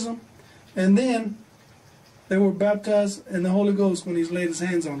baptism. And then they were baptized in the Holy Ghost when He's laid His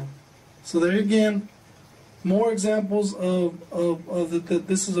hands on them. So there again, more examples of that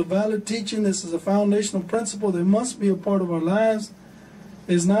this is a valid teaching. This is a foundational principle that must be a part of our lives.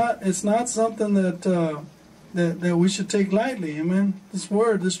 It's not something that we should take lightly. Amen. This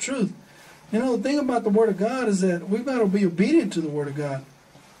word, this truth. You know, the thing about the Word of God is that we've got to be obedient to the Word of God.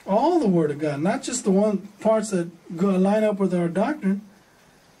 All the Word of God, not just the parts that go line up with our doctrine.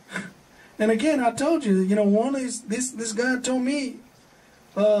 And again, I told you, one of this guy told me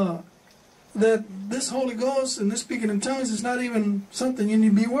that this Holy Ghost and this speaking in tongues is not even something you need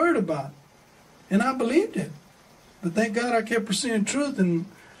to be worried about. And I believed it. But thank God I kept pursuing truth, and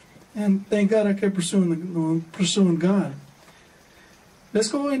thank God I kept pursuing God. Let's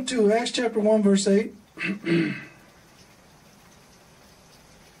go into Acts chapter 1, verse 8.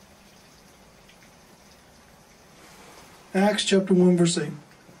 Acts chapter 1 verse 8.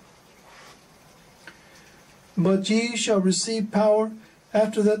 But ye shall receive power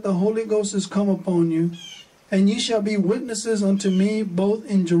after that the Holy Ghost is come upon you, and ye shall be witnesses unto me both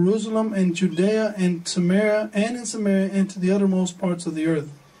in Jerusalem and Judea and Samaria and to the uttermost parts of the earth.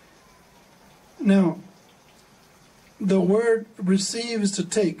 Now, the word receive is to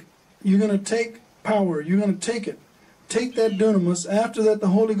take. You're going to take power. You're going to take it. Take that dunamis after that the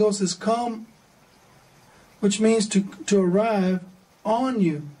Holy Ghost has come, which means to arrive on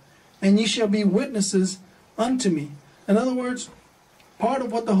you, and ye shall be witnesses unto me. In other words, part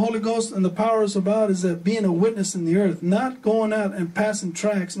of what the Holy Ghost and the power is about is that being a witness in the earth, not going out and passing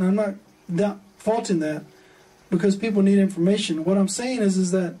tracts. And I'm not faulting that, because people need information. What I'm saying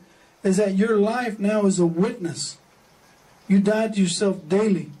is that your life now is a witness. You die to yourself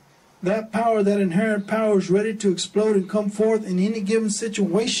daily. That power, that inherent power, is ready to explode and come forth in any given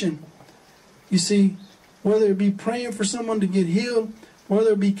situation. You see, whether it be praying for someone to get healed,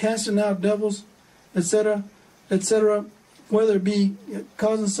 whether it be casting out devils, etc., etc., whether it be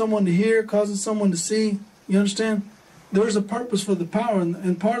causing someone to hear, causing someone to see, you understand? There's a purpose for the power,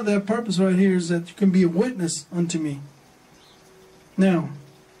 and part of that purpose right here is that you can be a witness unto me. Now,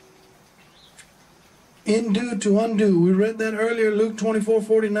 endued to undo. We read that earlier, Luke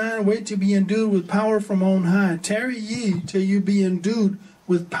 24:49. Wait to be endued with power from on high. Tarry ye till you be endued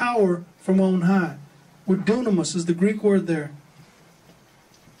with power from on high. With dunamis is the Greek word there.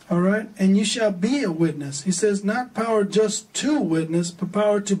 All right? And you shall be a witness. He says not power just to witness, but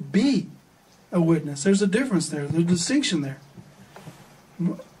power to be a witness. There's a difference there. There's a distinction there.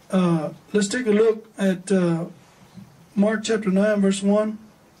 Let's take a look at Mark chapter 9, verse 1.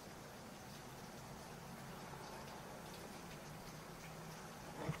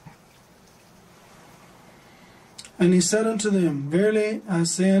 And he said unto them, Verily I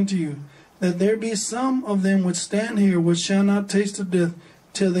say unto you, that there be some of them which stand here which shall not taste of death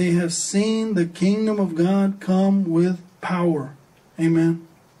till they have seen the kingdom of God come with power. Amen.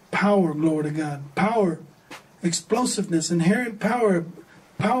 Power, glory to God. Power, explosiveness, inherent power,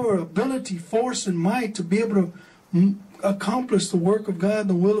 ability, force, and might to be able to accomplish the work of God,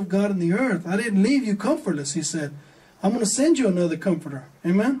 the will of God in the earth. I didn't leave you comfortless, he said. I'm going to send you another comforter.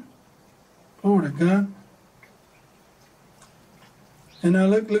 Amen. Glory to God. And now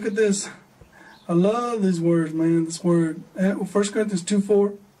look at this. I love these words, man. This word. 1 Corinthians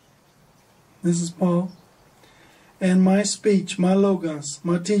 2:4. This is Paul. And my speech, my logos,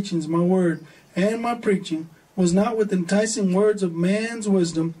 my teachings, my word, and my preaching was not with enticing words of man's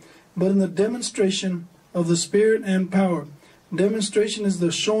wisdom, but in the demonstration of the Spirit and power. Demonstration is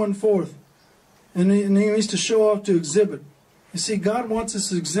the showing forth. And he needs to show off, to exhibit. You see, God wants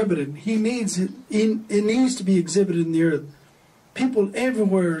us exhibited. He needs it. It needs to be exhibited in the earth. People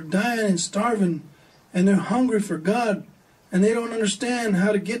everywhere are dying and starving, and they're hungry for God, and they don't understand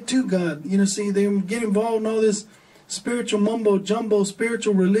how to get to God. You know, see, they get involved in all this spiritual mumbo-jumbo,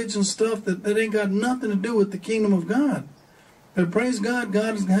 spiritual religion stuff that ain't got nothing to do with the kingdom of God. But praise God,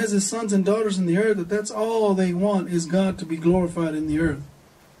 God has his sons and daughters in the earth, that's all they want is God to be glorified in the earth.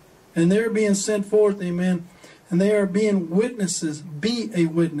 And they're being sent forth, amen, and they are being witnesses. Be a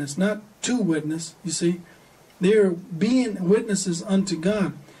witness, not to witness, you see. They're being witnesses unto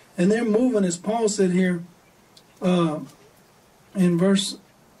God. And they're moving, as Paul said here, in verse,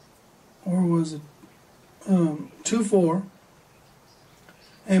 or was it, 2:4.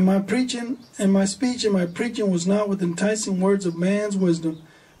 And my preaching, and my speech, and my preaching was not with enticing words of man's wisdom,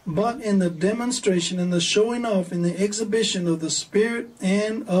 but in the demonstration and the showing off, in the exhibition of the Spirit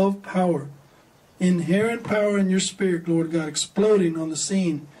and of power. Inherent power in your spirit, Lord God, exploding on the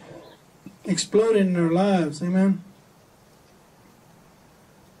scene. Exploding in our lives, amen.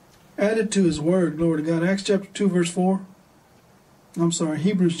 Added to his word, glory to God. Acts chapter 2 verse 4. I'm sorry,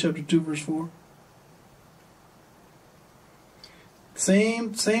 Hebrews chapter 2 verse 4.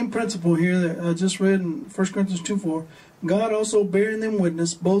 Same principle here that I just read in 1 Corinthians 2:4. God also bearing them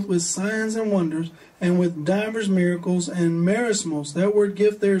witness, both with signs and wonders, and with divers miracles and merismos. That word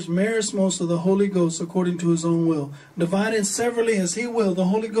gift there is merismos of the Holy Ghost according to his own will. Divided severally as he will. The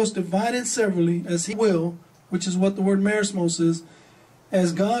Holy Ghost divided severally as he will, which is what the word merismos is.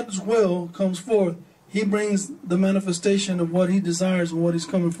 As God's will comes forth, he brings the manifestation of what he desires and what he's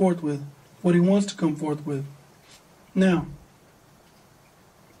coming forth with, what he wants to come forth with. Now,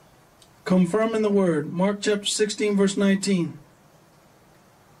 confirming the word, Mark chapter 16 verse 19.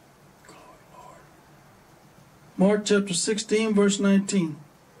 Mark chapter 16 verse 19.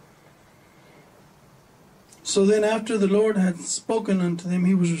 So then after the Lord had spoken unto them,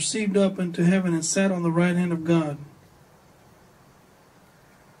 he was received up into heaven and sat on the right hand of God.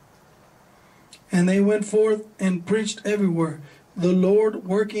 And they went forth and preached everywhere, the Lord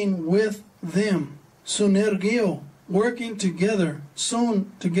working with them. Synergio, working together.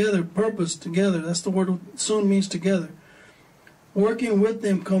 Soon together, purpose together. That's the word soon means together. Working with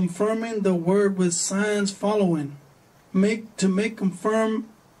them, confirming the word with signs following. Confirm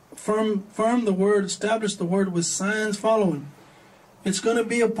the word, establish the word with signs following. It's going to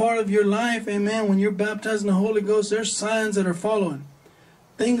be a part of your life, amen. When you're baptized in the Holy Ghost, there's signs that are following.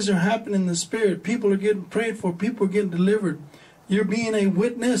 Things are happening in the Spirit. People are getting prayed for. People are getting delivered. You're being a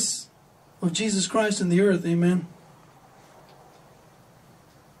witness of Jesus Christ in the earth, amen.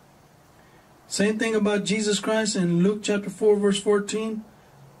 Same thing about Jesus Christ in Luke chapter 4 verse 14.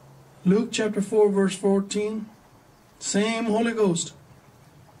 Luke chapter 4 verse 14. Same Holy Ghost.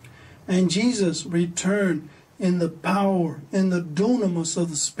 And Jesus returned in the power, in the dunamis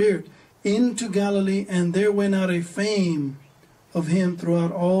of the Spirit, into Galilee, and there went out a fame of him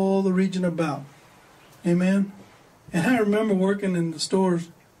throughout all the region about. Amen. And I remember working in the stores,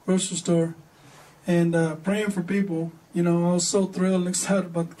 grocery store, and praying for people. You know, I was so thrilled and excited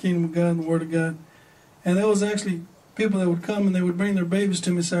about the kingdom of God and the Word of God. And there was actually people that would come and they would bring their babies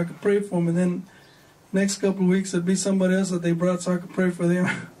to me so I could pray for them. And then next couple of weeks there'd be somebody else that they brought so I could pray for them.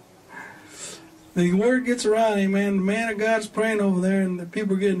 The word gets around, amen. The man of God's praying over there and the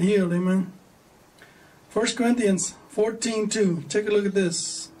people are getting healed, amen. 1 Corinthians 14:2. Take a look at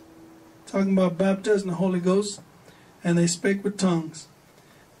this. Talking about baptizing the Holy Ghost. And they spake with tongues.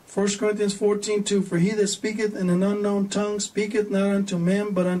 1 Corinthians 14:2. For he that speaketh in an unknown tongue speaketh not unto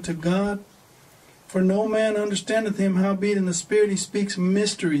men, but unto God. For no man understandeth him, howbeit in the Spirit he speaks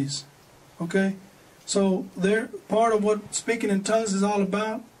mysteries. Okay? So part of what speaking in tongues is all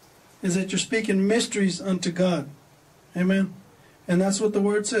about is that you're speaking mysteries unto God. Amen? And that's what the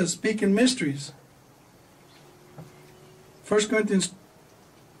word says, speaking mysteries. 1 Corinthians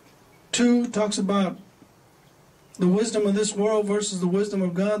 2 talks about the wisdom of this world versus the wisdom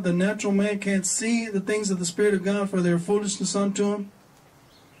of God. The natural man can't see the things of the Spirit of God, for they are foolishness unto him.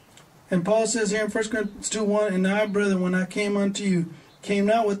 And Paul says here in 1 Corinthians 2:1, and I, brethren, when I came unto you, came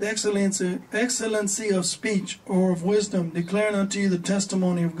not with excellency of speech or of wisdom, declaring unto you the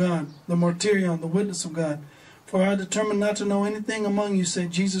testimony of God, the martyrion, the witness of God. For I determined not to know anything among you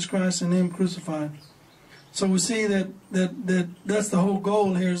save Jesus Christ and him crucified. So we see that's the whole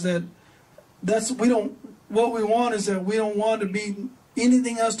goal here, is what we want is that we don't want to be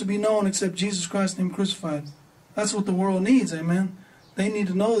anything else to be known except Jesus Christ and him crucified. That's what the world needs, amen. They need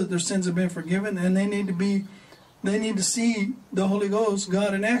to know that their sins have been forgiven, and they need to see the Holy Ghost,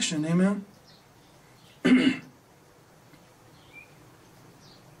 God in action, amen. 1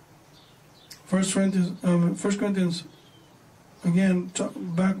 Corinthians, again,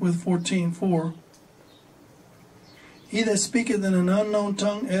 back with 14:4. He that speaketh in an unknown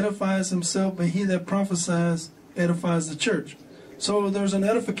tongue edifies himself, but he that prophesies edifies the church. So there's an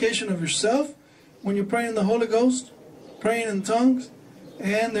edification of yourself when you're praying in the Holy Ghost, praying in tongues,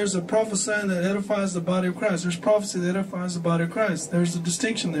 and there's a prophesying that edifies the body of Christ. There's prophecy that edifies the body of Christ. There's a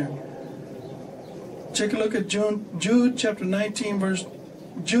distinction there. Take a look at Jude chapter 19,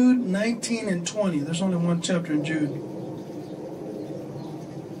 Jude 19 and 20. There's only one chapter in Jude.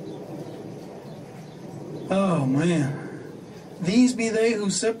 Oh man. These be they who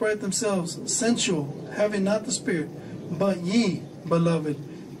separate themselves sensual, having not the Spirit, but ye, beloved,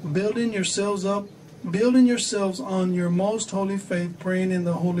 building yourselves on your most holy faith, praying in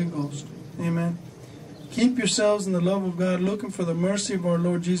the Holy Ghost. Amen. Keep yourselves in the love of God, looking for the mercy of our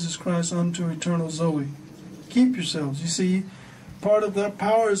Lord Jesus Christ unto eternal Zoe. Keep yourselves. You see, part of that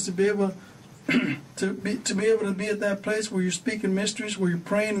power is to be able to be at that place where you're speaking mysteries, where you're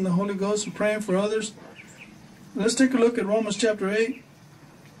praying in the Holy Ghost and praying for others. Let's take a look at Romans chapter 8.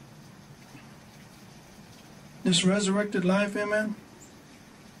 This resurrected life, amen.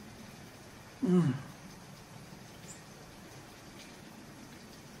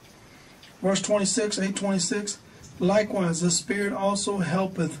 Verse 26, 8:26. Likewise, the Spirit also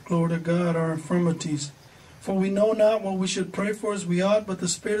helpeth, glory to God, our infirmities. For we know not what we should pray for as we ought, but the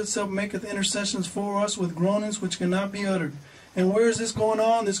Spirit itself maketh intercessions for us with groanings which cannot be uttered. And where is this going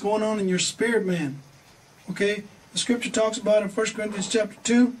on? This going on in your spirit, man. Okay? The scripture talks about in 1 Corinthians chapter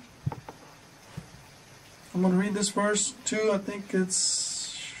 2. I'm going to read this verse 2. I think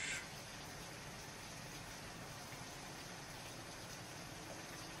it's...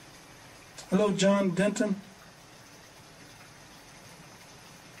 Hello, John Denton.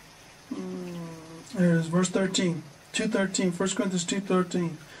 There it is, verse 13. 2:13. 1 Corinthians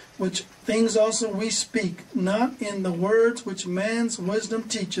 2:13. which things also we speak, not in the words which man's wisdom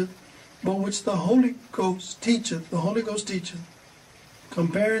teacheth, but which the Holy Ghost teacheth. The Holy Ghost teacheth,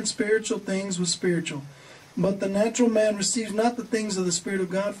 comparing spiritual things with spiritual. But the natural man receives not the things of the Spirit of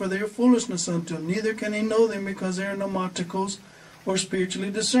God, for they are foolishness unto him. Neither can he know them, because they are pneumaticos, or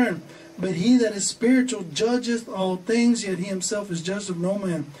spiritually discerned. But he that is spiritual judgeth all things, yet he himself is judged of no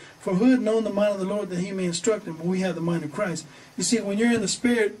man. For who had known the mind of the Lord, that he may instruct him? But we have the mind of Christ. You see, when you're in the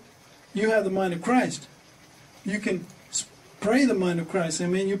Spirit, you have the mind of Christ. You can pray the mind of Christ. I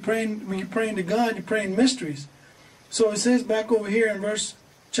mean, when you're praying to God, you're praying mysteries. So it says back over here in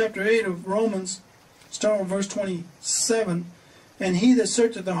chapter 8 of Romans, starting with verse 27, and he that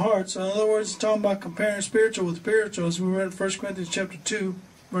searcheth the hearts. So in other words, it's talking about comparing spiritual with spiritual, as we read in 1 Corinthians chapter 2,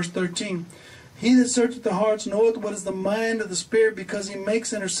 verse 13. He that searcheth the hearts knoweth what is the mind of the Spirit, because he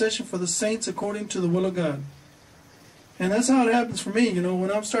makes intercession for the saints according to the will of God. And that's how it happens for me.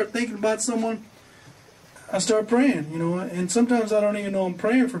 When I start thinking about someone, I start praying, and sometimes I don't even know I'm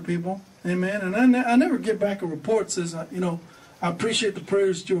praying for people. Amen. And I never get back a report that says, I appreciate the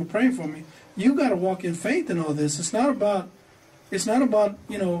prayers that you were praying for me. You got to walk in faith in all this. It's not about,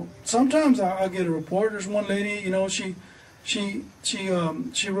 sometimes I'll get a report. There's one lady, she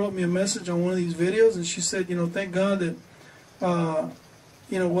wrote me a message on one of these videos, and she said, thank God that,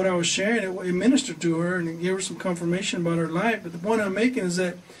 what I was sharing, it ministered to her, and it gave her some confirmation about her life. But the point I'm making is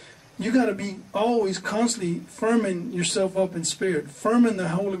that you got to be always constantly firming yourself up in spirit, firm in the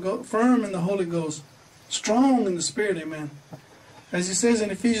Holy Ghost, strong in the Spirit, amen. As he says in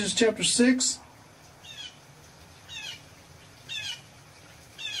Ephesians chapter 6,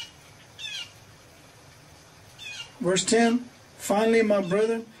 verse 10, finally, my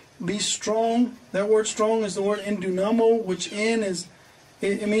brethren, be strong. That word strong is the word endunamo, which it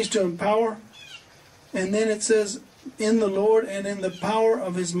means to empower. And then it says, in the Lord and in the power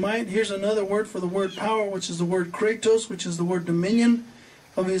of his might. Here's another word for the word power, which is the word kratos, which is the word dominion.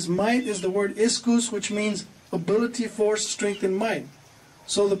 Of his might is the word ischus, which means ability, force, strength, and might.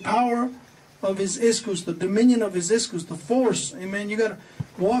 So the power of his ischus, the dominion of his ischus, the force, amen. You got to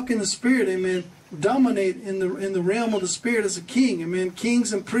walk in the Spirit, amen. Dominate in the realm of the Spirit as a king, amen.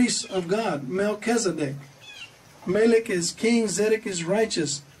 Kings and priests of God, Melchizedek. Melech is king, Zedek is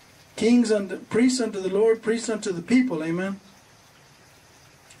righteous. Priests unto the Lord, priests unto the people, amen.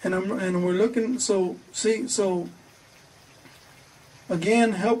 And we're looking, so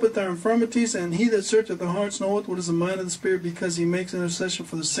again, helpeth our infirmities, and he that searcheth the hearts knoweth what is the mind of the Spirit, because he makes intercession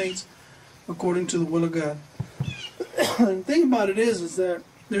for the saints according to the will of God. The thing about it is that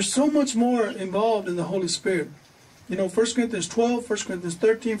there's so much more involved in the Holy Spirit. 1 Corinthians 12, 1 Corinthians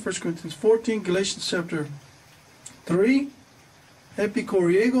 13, 1 Corinthians 14, Galatians chapter 3,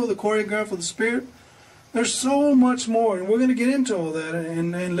 Epikoriego, the choreograph of the Spirit. There's so much more, and we're going to get into all that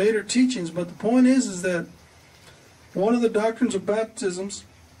in later teachings. But the point is that one of the doctrines of baptisms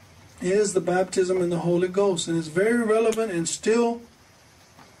is the baptism in the Holy Ghost, and it's very relevant and still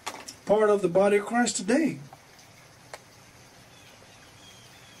part of the body of Christ today.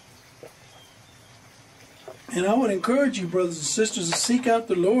 And I would encourage you, brothers and sisters, to seek out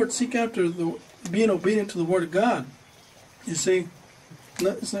the Lord, seek after being obedient to the Word of God. You see,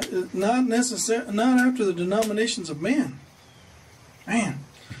 not after the denominations of man. Man,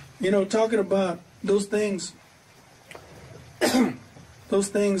 talking about those things, those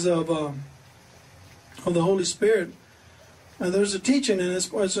things of the Holy Spirit. There's a teaching, and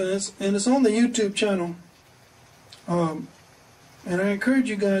it's on the YouTube channel. And I encourage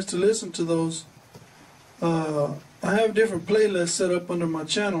you guys to listen to those. I have different playlists set up under my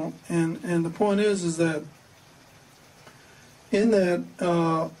channel, and the point is that in that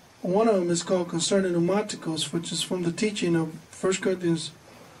one of them is called Concerning Pneumaticos, which is from the teaching of 1 Corinthians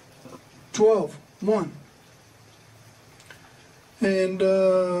 12, 1. And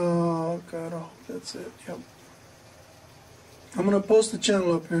that's it. Yep. I'm going to post the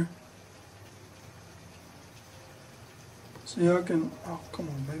channel up here, so y'all can. Oh, come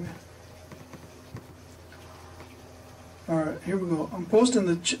on, baby. All right, here we go. I'm posting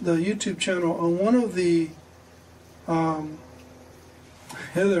the YouTube channel on one of the.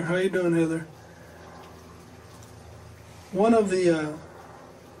 Heather, how you doing, Heather? One of the.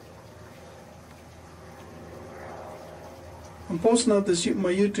 I'm posting up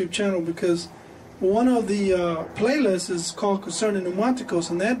my YouTube channel because one of the playlists is called Concerning Pneumaticos,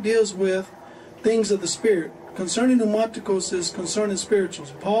 and that deals with things of the Spirit. Concerning Pneumaticos is concerning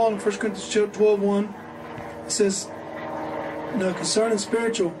spirituals. Paul in 1 Corinthians 12:1 says, now concerning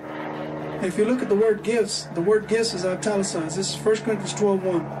spiritual, if you look at the word gifts is italicized. This is 1 Corinthians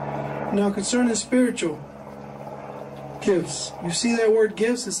 12:1. Now concerning spiritual, Gifts. You see that word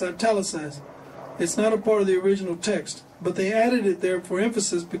gifts? It's italicized. It's not a part of the original text. But they added it there for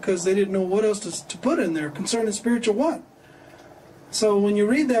emphasis because they didn't know what else to put in there concerning spiritual what. So when you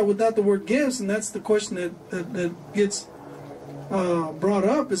read that without the word gifts, and that's the question that gets brought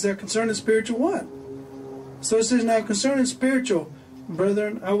up, is that concerning spiritual what? So it says, now concerning spiritual,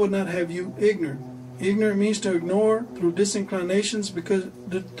 brethren, I would not have you ignorant. Ignorant means to ignore through disinclination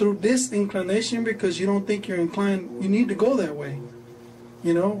because you don't think you're inclined, you need to go that way.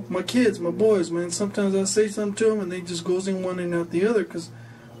 You know, my kids, my boys, man, sometimes I say something to them and they just goes in one and out the other because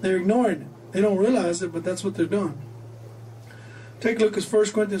they're ignoring it. They don't realize it, but that's what they're doing. Take a look at 1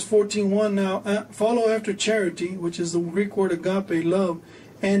 Corinthians 14:1 now. Follow after charity, which is the Greek word agape, love,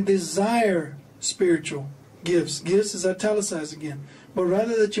 and desire spiritual gifts. Gifts is italicized again. But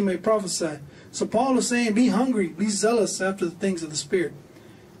rather that you may prophesy. So Paul is saying, be hungry, be zealous after the things of the Spirit.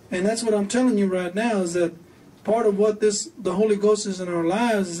 And that's what I'm telling you right now, is that part of what the Holy Ghost is in our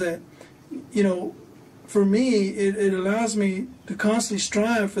lives is that, you know, for me, it allows me to constantly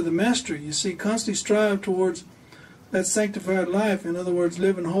strive for the mastery. You see, constantly strive towards that sanctified life. In other words,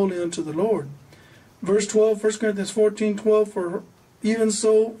 living holy unto the Lord. Verse 12, 1 Corinthians 14:12, for even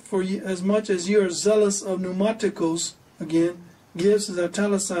so, for as much as you are zealous of pneumaticos, again, gifts is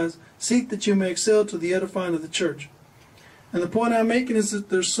italicized, seek that you may excel to the edifying of the church. And the point I'm making is that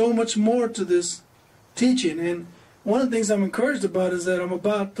there's so much more to this teaching. And one of the things I'm encouraged about is that I'm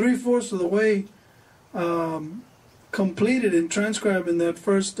about 3/4 of the way completed in transcribing that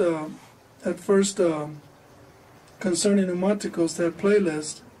first concerning pneumaticos, that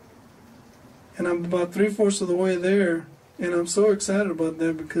playlist. And I'm about 3/4 of the way there. And I'm so excited about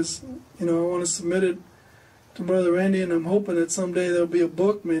that because, you know, I want to submit it to Brother Randy, and I'm hoping that someday there'll be a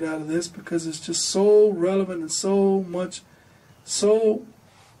book made out of this because it's just so relevant and so much, so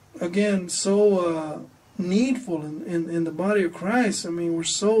needful in the body of Christ. I mean, we're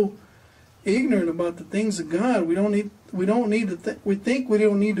so ignorant about the things of God. We think we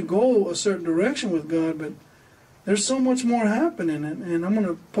don't need to go a certain direction with God, but there's so much more happening. And I'm going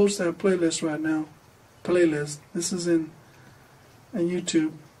to post that playlist right now. This is in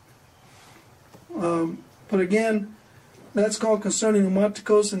YouTube. But again, that's called concerning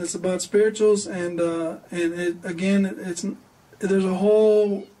pneumaticos, and it's about spirituals. And there's a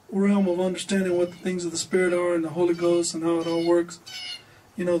whole realm of understanding what the things of the Spirit are and the Holy Ghost and how it all works.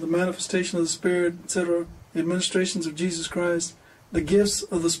 You know, the manifestation of the Spirit, etc. The administrations of Jesus Christ, the gifts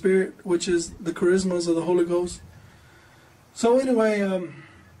of the Spirit, which is the charismas of the Holy Ghost. So anyway,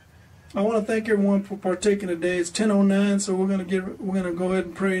 I want to thank everyone for partaking today. It's 10:09, so we're going to go ahead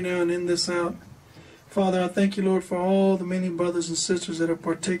and pray now and end this out. Father, I thank you, Lord, for all the many brothers and sisters that are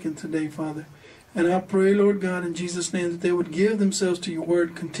partaking today, Father. And I pray, Lord God, in Jesus' name, that they would give themselves to your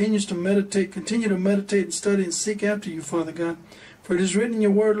word, continue to meditate and study and seek after you, Father God. For it is written in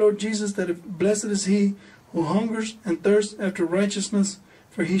your word, Lord Jesus, that blessed is he who hungers and thirsts after righteousness,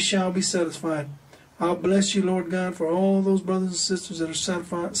 for he shall be satisfied. I'll bless you, Lord God, for all those brothers and sisters that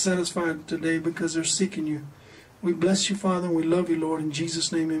are satisfied today because they're seeking you. We bless you, Father, and we love you, Lord. In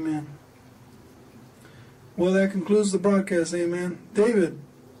Jesus' name, amen. Well, that concludes the broadcast, amen. David,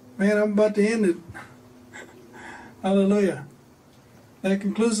 man, I'm about to end it. Hallelujah. That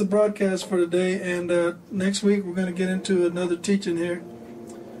concludes the broadcast for today, and next week we're going to get into another teaching here.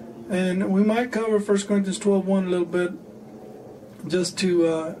 And we might cover 1 Corinthians 12:1 a little bit, just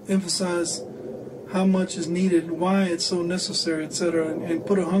to emphasize how much is needed, why it's so necessary, etc., and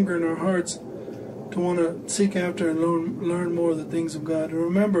put a hunger in our hearts to want to seek after and learn more of the things of God. And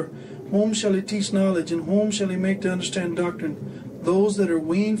remember, whom shall he teach knowledge, and whom shall he make to understand doctrine? Those that are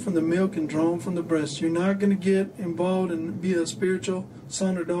weaned from the milk and drawn from the breast. You're not going to get involved and be a spiritual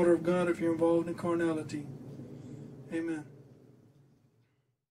son or daughter of God if you're involved in carnality. Amen.